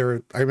 okay,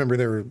 I remember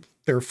there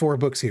were 4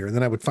 books here, and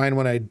then I would find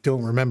one I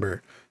don't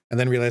remember, and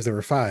then realize there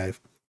were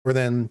 5. Or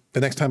then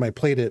the next time I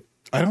played it,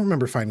 I don't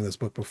remember finding this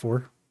book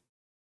before.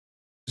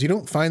 Because you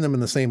don't find them in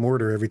the same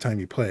order every time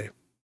you play.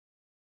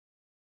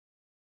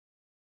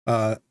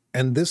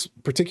 And this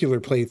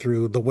particular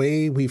playthrough, the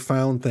way we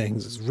found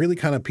things is really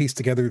kind of pieced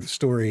together the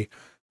story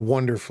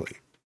wonderfully.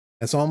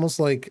 It's almost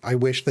like I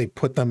wish they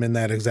put them in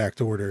that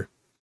exact order.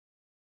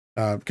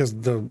 Because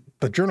the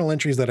journal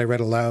entries that I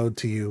read aloud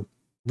to you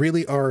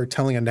really are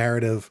telling a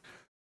narrative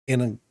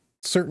in a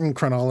certain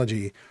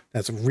chronology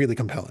that's really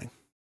compelling.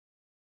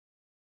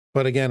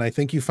 But again, I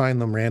think you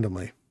find them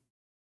randomly.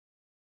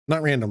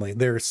 Not randomly.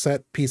 They're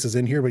set pieces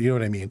in here, but you know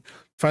what I mean.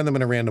 Find them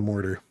in a random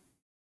order.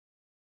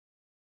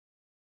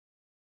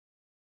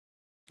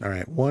 All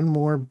right, one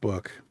more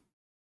book.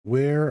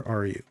 Where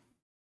are you?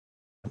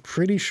 I'm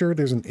pretty sure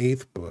there's an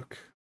 8th book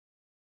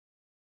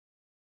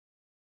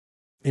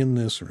in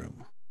this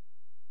room.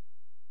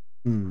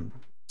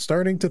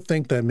 Starting to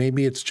think that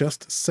maybe it's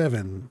just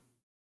 7.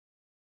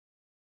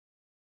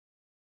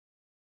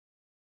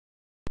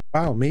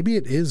 Wow, maybe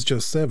it is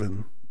just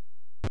 7.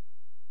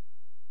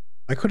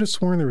 I could have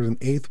sworn there was an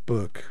 8th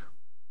book.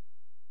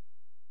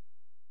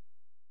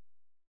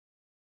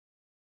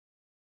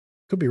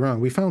 Could be wrong.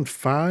 We found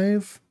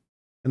 5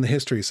 in the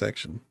history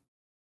section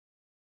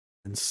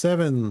and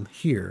 7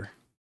 here,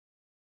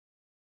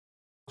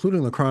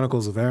 including the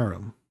Chronicles of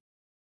Aram.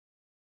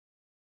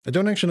 I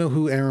don't actually know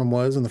who Aram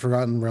was in the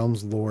Forgotten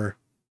Realms lore.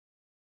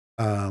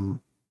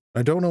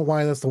 I don't know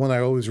why that's the one I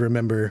always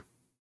remember.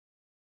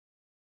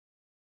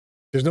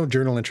 There's no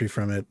journal entry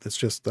from it. It's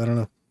just, I don't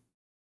know.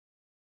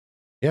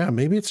 Yeah,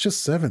 maybe it's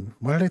just 7.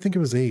 Why did I think it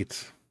was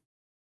 8?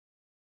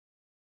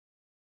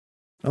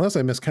 Unless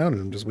I miscounted,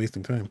 I'm just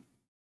wasting time.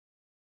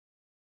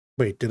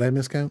 Wait, did I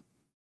miscount?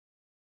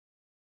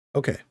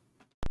 Okay.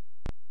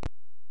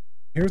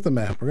 Here's the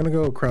map. We're going to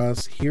go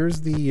across.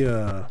 Here's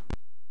the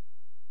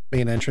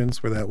main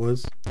entrance where that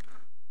was.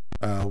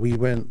 We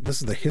went,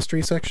 this is the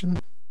history section.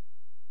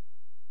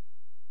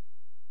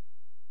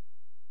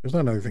 There's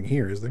not another thing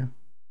here, is there?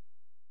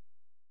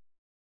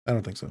 I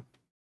don't think so.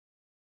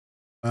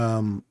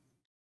 And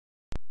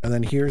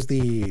then here's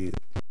the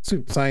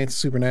science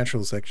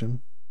supernatural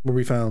section where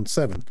we found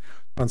 7.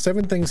 On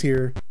 7 things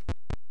here,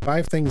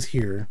 5 things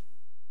here.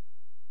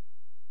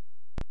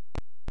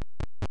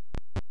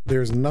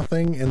 There's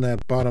nothing in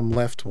that bottom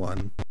left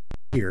one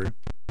here.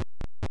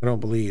 I don't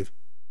believe.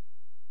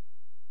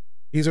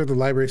 These are the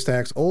library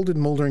stacks. Old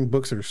and moldering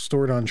books are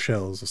stored on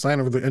shelves. A sign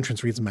over the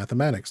entrance reads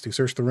mathematics. Do you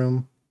search the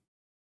room?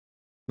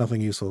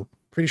 Nothing useful.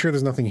 Pretty sure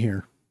there's nothing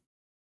here.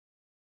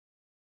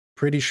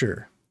 Pretty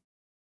sure.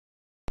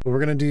 What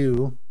we're going to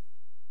do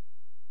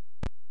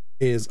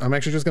is I'm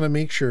actually just going to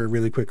make sure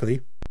really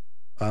quickly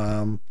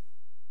that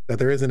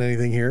there isn't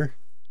anything here.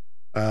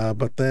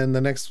 But then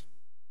the next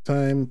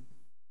time,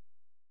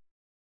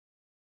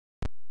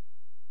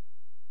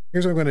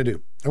 here's what I'm going to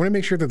do. I want to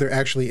make sure that there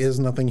actually is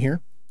nothing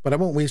here, but I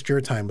won't waste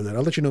your time with it.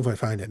 I'll let you know if I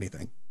find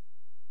anything.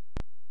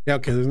 Yeah,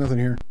 okay, there's nothing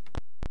here.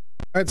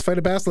 All right, let's fight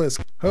a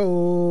basilisk.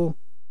 Ho!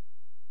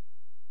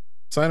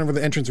 Sign over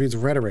the entrance reads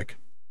rhetoric.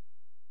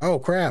 Oh,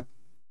 crap.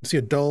 I see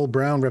a dull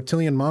brown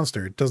reptilian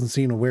monster. It doesn't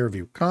seem aware of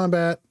you.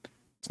 Combat.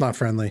 It's not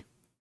friendly.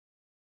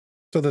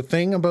 So the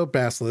thing about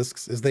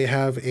basilisks is they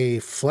have a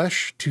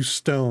flesh to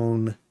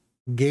stone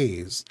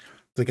gaze.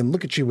 They can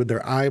look at you with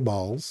their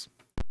eyeballs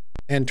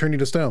and turn you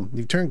to stone.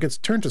 You gets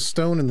turned to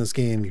stone in this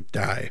game, you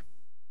die.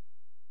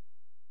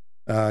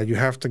 You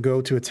have to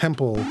go to a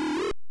temple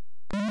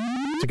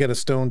to get a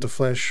stone to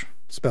flesh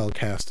spell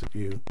cast at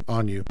you,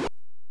 on you.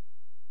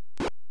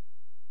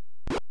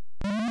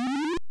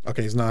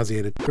 Okay, he's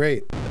nauseated.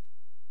 Great.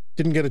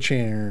 Didn't get a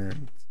chance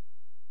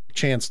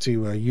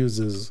to use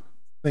his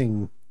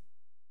thing.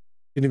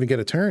 Didn't even get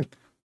a turn.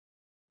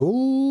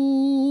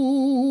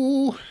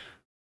 Ooh.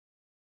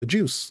 The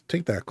juice.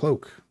 Take that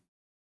cloak.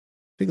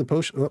 Take the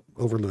potion. Oh,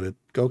 overloaded.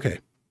 Okay.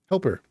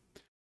 Help her.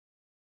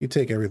 You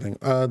take everything.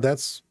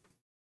 That's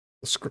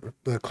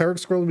the cleric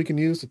scroll we can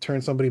use to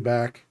turn somebody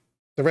back.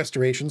 The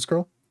restoration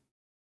scroll.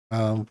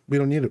 We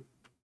don't need it.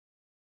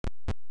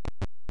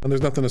 And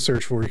there's nothing to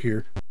search for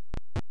here.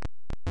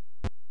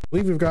 I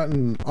believe we've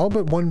gotten all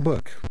but 1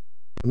 book.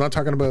 I'm not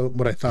talking about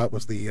what I thought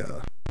was the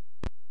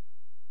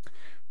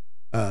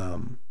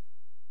 8th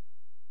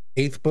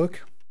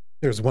book.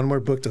 There's 1 more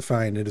book to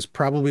find. It is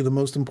probably the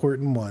most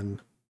important one.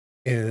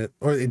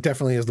 Or it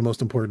definitely is the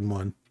most important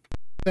one.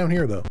 Down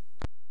here, though.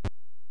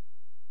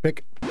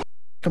 Pick.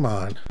 Come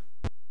on.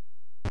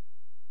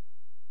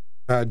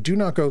 Do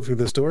not go through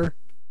this door.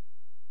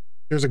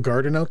 There's a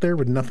garden out there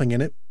with nothing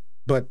in it,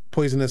 but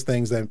poisonous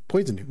things that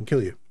poison you and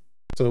kill you.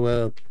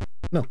 So,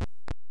 no.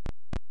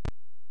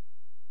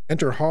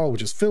 Enter hall,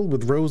 which is filled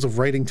with rows of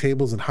writing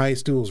tables and high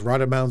stools.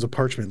 Rotted mounds of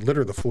parchment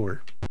litter the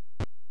floor.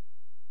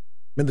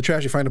 In the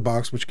trash, you find a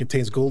box which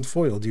contains gold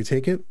foil. Do you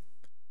take it?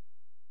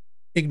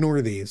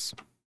 Ignore these.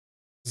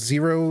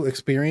 0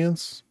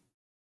 experience.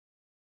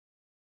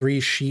 3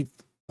 sheet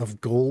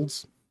of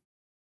golds.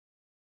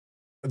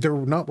 They're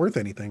not worth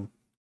anything.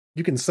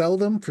 You can sell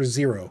them for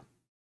 0.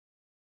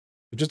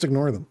 But just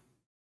ignore them.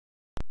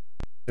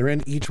 They're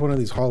in each one of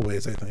these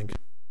hallways, I think.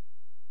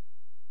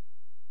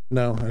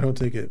 No, I don't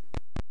take it.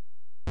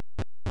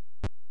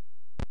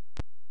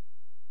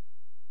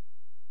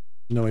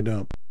 No, I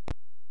don't.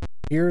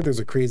 Here, there's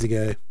a crazy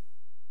guy.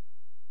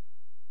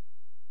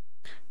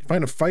 You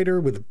find a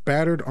fighter with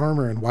battered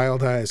armor and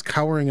wild eyes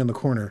cowering in the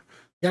corner.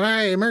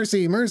 Yay,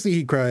 mercy, mercy,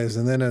 he cries,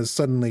 and then as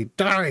suddenly,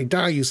 die,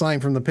 die, you slime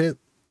from the pit.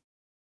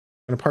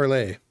 And a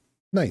parlay.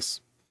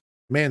 Nice.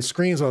 Man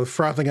screams while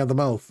frothing at the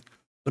mouth.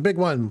 The big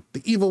one,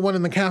 the evil one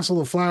in the Castle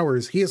of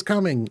Flowers. He is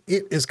coming.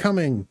 It is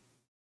coming.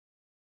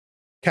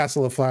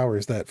 Castle of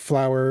Flowers, that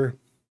flower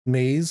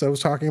maze I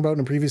was talking about in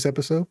a previous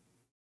episode.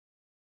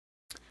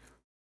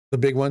 The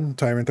big one,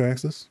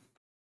 Tyranthraxus.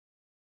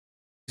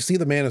 You see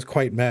the man is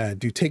quite mad.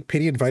 Do you take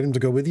pity and invite him to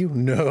go with you?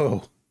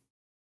 No.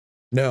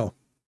 No.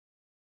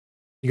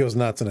 He goes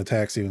nuts and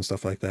attacks you and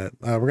stuff like that.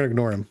 We're going to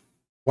ignore him.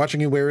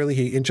 Watching you warily,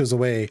 he inches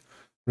away.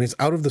 When he's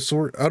out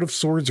of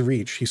sword's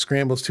reach, he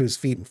scrambles to his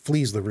feet and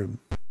flees the room.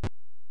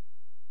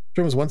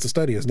 What was once a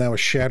study is now a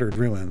shattered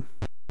ruin.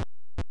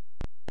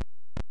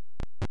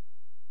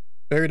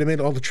 Buried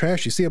amid all the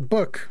trash, you see a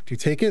book. Do you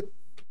take it?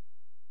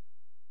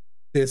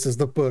 This is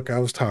the book I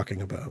was talking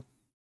about.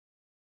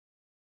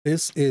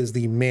 This is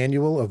the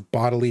Manual of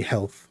Bodily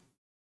Health.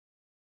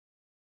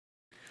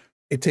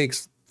 It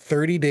takes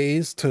 30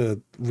 days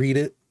to read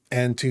it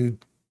and to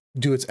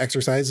do its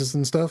exercises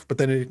and stuff, but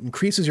then it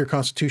increases your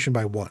constitution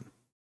by 1.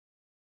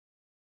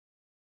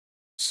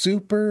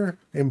 Super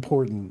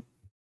important.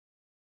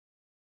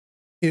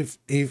 If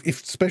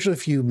especially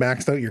if you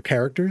maxed out your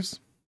characters,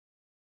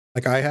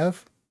 like I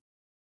have,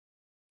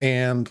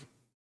 and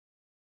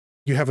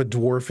you have a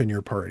dwarf in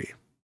your party.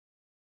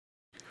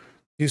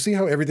 You see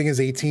how everything is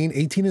 18?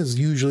 18 is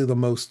usually the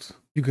most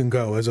you can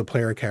go as a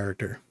player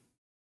character.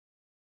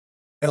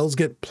 Elves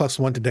get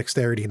 +1 to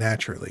dexterity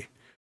naturally,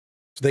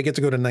 so they get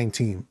to go to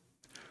 19.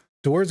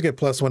 Dwarves get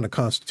 +1 to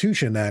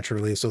constitution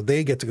naturally, so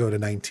they get to go to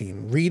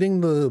 19. Reading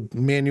the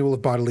Manual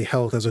of Bodily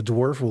Health as a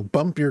dwarf will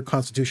bump your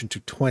constitution to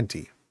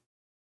 20.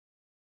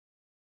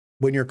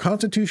 When your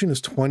constitution is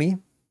 20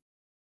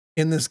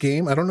 in this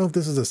game, I don't know if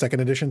this is a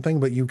 2nd edition thing,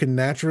 but you can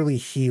naturally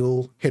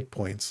heal hit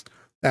points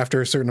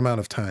after a certain amount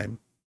of time,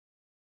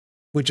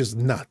 which is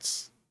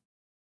nuts,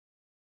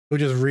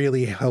 which is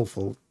really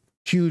helpful.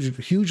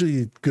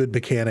 Hugely good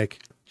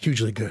mechanic,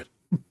 hugely good.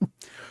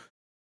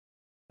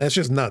 That's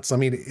just nuts. I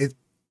mean, it's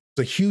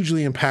a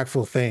hugely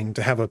impactful thing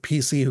to have a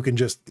PC who can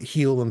just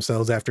heal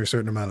themselves after a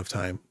certain amount of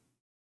time.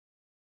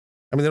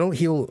 I mean, they don't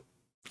heal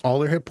all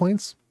their hit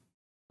points,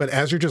 but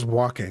as you're just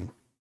walking,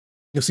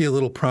 you'll see a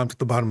little prompt at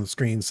the bottom of the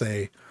screen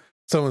say,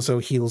 so-and-so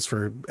heals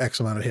for X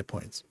amount of hit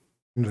points.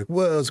 And you're like,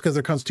 whoa, it's because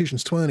their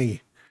constitution's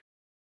 20.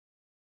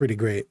 Pretty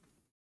great.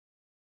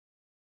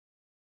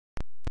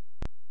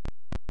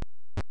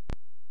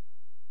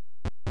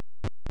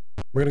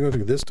 We're going to go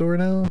through this door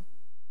now.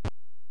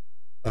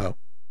 Oh,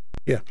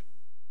 yeah.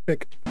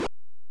 Pick.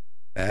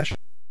 Dash.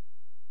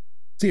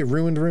 See a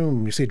ruined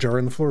room. You see a jar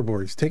in the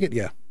floorboards. Take it?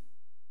 Yeah.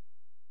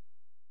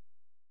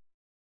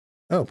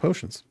 Oh,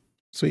 potions.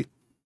 Sweet.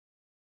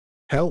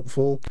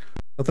 Helpful.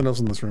 Nothing else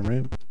in this room,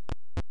 right?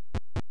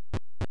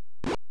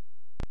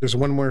 There's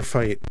one more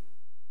fight.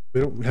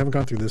 We haven't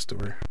gone through this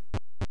door.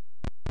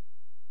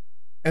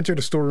 Entered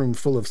a storeroom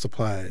full of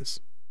supplies.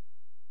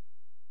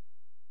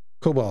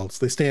 Kobolds.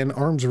 They stand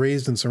arms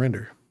raised and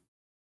surrender.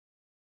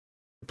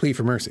 Plea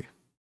for mercy.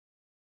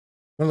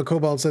 One of the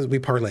kobolds says, we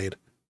parlayed.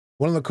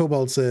 One of the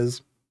kobolds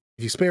says,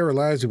 if you spare our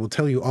lives, we will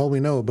tell you all we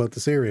know about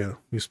this area.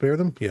 You spare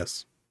them?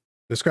 Yes.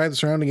 Describe the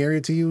surrounding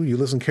area to you. You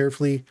listen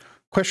carefully,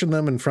 question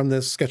them, and from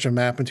this, sketch a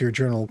map into your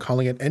journal,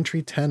 calling it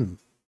Entry 10. I'm going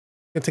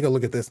to take a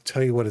look at this and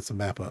tell you what it's a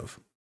map of.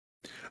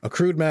 A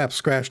crude map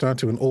scratched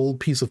onto an old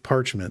piece of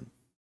parchment.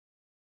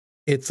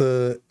 It's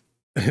a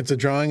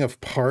drawing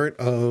of part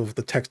of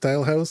the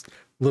textile house,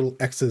 little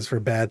X's for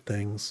bad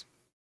things.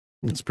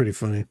 It's pretty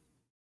funny.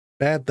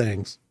 Bad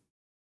things.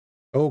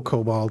 Oh,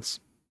 kobolds.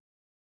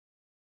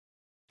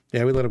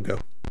 Yeah, we let them go.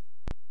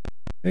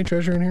 Any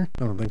treasure in here?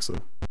 I don't think so.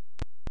 I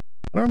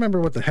don't remember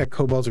what the heck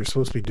kobolds are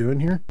supposed to be doing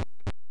here,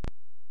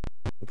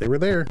 but they were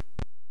there.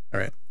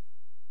 All right.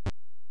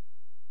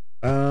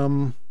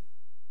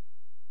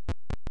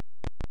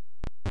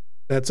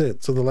 That's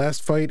it. So the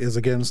last fight is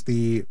against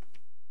the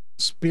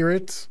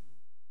spirit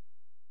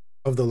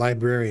of the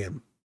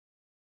librarian,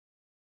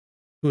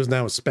 who is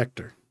now a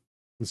specter.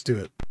 Let's do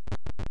it.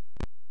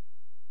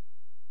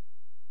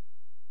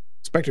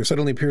 Spectre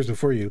suddenly appears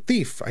before you.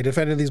 Thief! I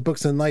defended these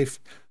books in life,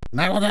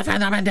 and I will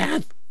defend them in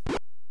death!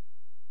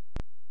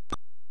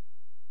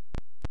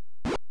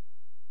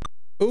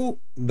 Ooh,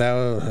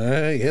 now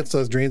he hits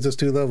us, drains us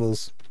 2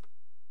 levels.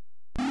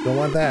 Don't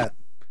want that.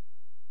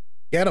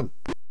 Get him!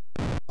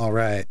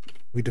 Alright,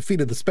 we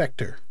defeated the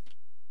Spectre.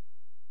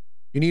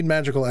 You need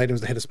magical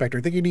items to hit a specter.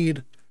 I think you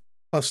need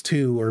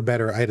 +2 or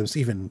better items to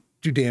even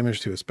do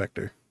damage to a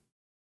specter.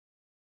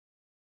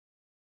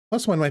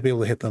 +1 might be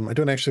able to hit them. I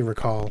don't actually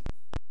recall.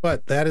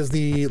 But that is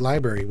the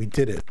library. We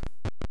did it.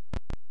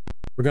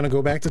 We're going to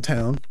go back to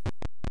town.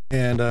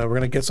 And we're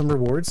going to get some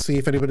rewards. See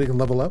if anybody can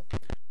level up.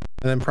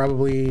 And then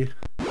probably...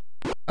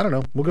 I don't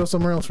know. We'll go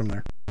somewhere else from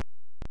there.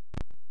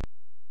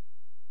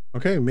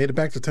 Okay, we made it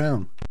back to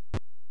town.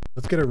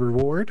 Let's get a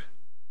reward.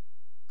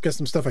 Let's get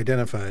some stuff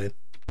identified.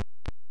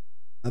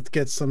 Let's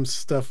get some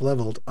stuff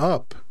leveled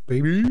up,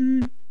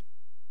 baby.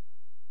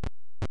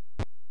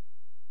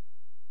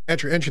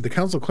 At your entry, the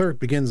council clerk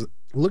begins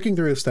looking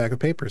through a stack of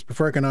papers.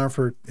 Before I can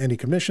offer any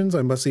commissions,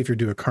 I must see if you're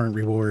due a current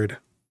reward.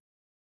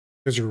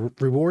 There's a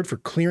reward for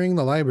clearing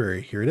the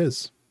library. Here it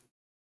is.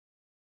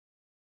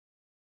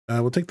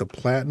 We'll take the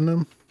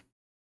platinum.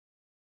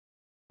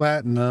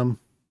 Platinum.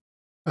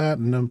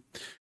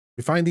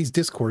 We find these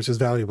discourses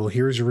valuable.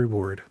 Here's your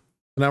reward.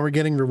 So now we're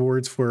getting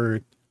rewards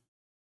for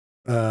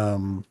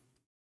the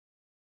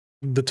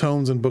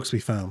tomes and books we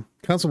found.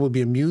 Council will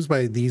be amused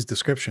by these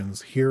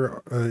descriptions.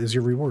 Here is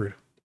your reward.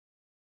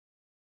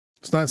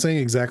 It's not saying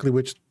exactly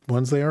which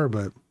ones they are,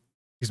 but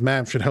these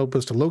maps should help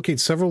us to locate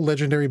several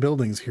legendary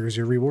buildings. Here's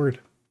your reward.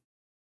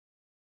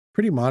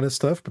 Pretty modest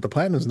stuff, but the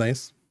platinum's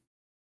nice.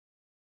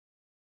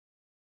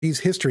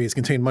 These histories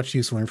contain much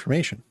useful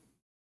information.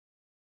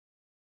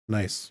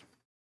 Nice.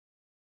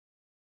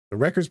 The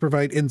records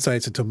provide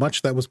insights into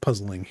much that was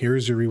puzzling.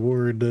 Here's your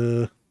reward.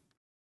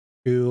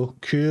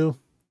 Cool.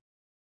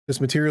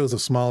 This material is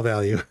of small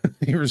value.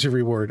 Here's your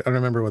reward. I don't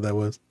remember what that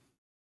was.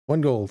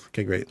 1 gold.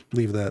 Okay, great.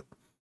 Leave that.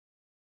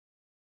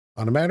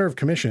 On a matter of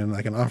commission,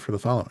 I can offer the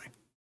following.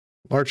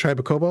 Large tribe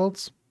of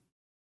kobolds,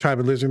 tribe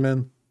of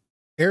lizardmen,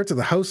 heir to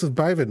the house of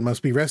Bivant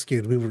must be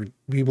rescued.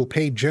 We will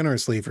pay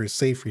generously for a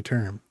safe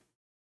return.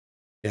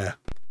 Yeah.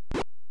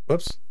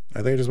 Whoops.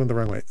 I think I just went the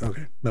wrong way.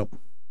 Okay. Nope.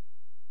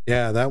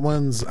 Yeah, that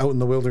one's out in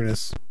the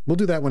wilderness. We'll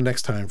do that one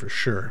next time for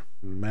sure.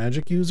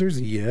 Magic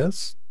users,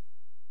 yes.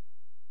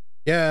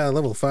 Yeah,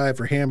 level 5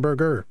 for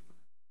hamburger.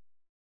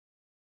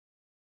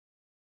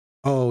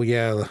 Oh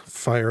yeah,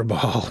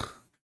 fireball.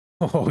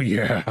 Oh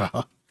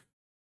yeah.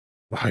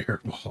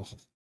 Fireball.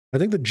 I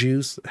think the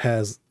juice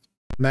has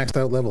maxed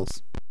out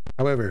levels.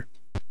 However,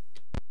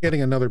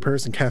 getting another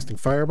person casting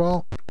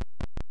fireball.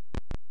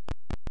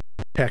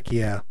 Heck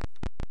yeah.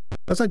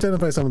 Let's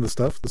identify some of the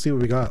stuff. Let's see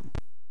what we got.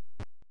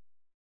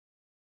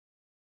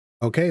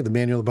 Okay, the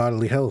manual of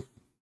bodily health.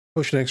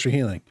 Potion of extra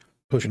healing.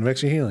 Potion of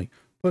extra healing.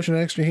 Potion of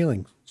extra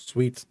healing.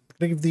 Sweet. I'm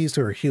gonna give these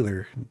to our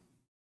healer.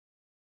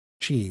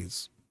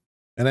 Cheese.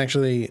 And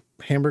actually,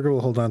 hamburger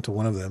will hold on to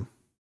one of them.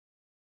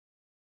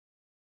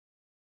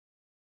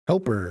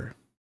 Helper.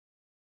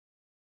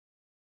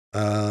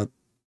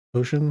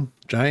 Potion.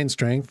 Giant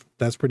strength.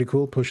 That's pretty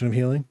cool. Potion of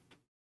healing.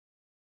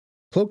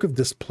 Cloak of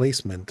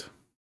displacement.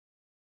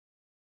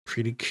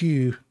 Pretty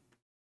cute.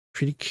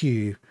 Pretty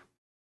cute.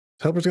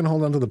 Helper's gonna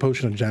hold on to the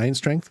potion of giant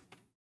strength.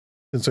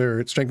 Since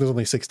her strength is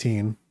only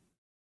 16.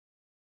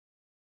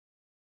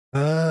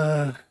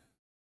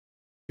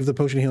 Give the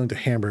potion of healing to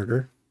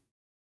hamburger.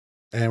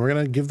 And we're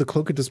gonna give the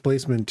cloak of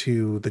displacement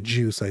to the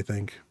juice, I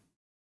think.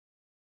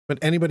 But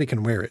anybody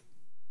can wear it.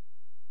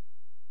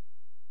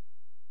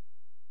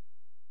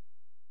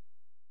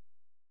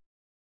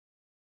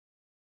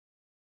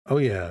 Oh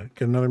yeah,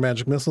 get another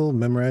magic missile,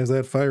 memorize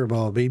that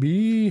fireball,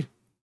 baby.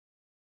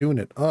 Doing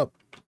it up.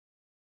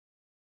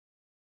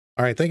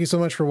 All right, thank you so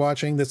much for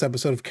watching this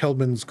episode of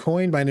Khelben's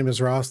Coin. My name is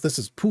Ross. This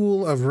is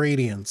Pool of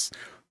Radiance.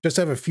 Just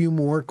have a few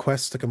more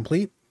quests to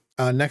complete.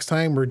 Next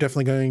time, we're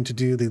definitely going to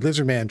do the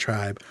Lizardman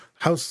tribe,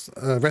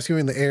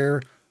 rescuing the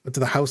heir to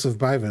the House of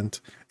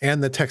Bivant,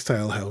 and the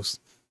Textile House.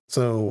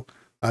 So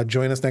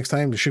join us next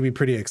time. It should be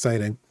pretty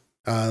exciting.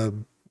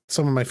 Some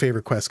of my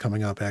favorite quests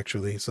coming up,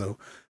 actually. So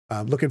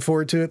looking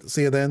forward to it.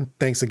 See you then.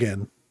 Thanks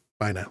again.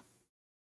 Bye now.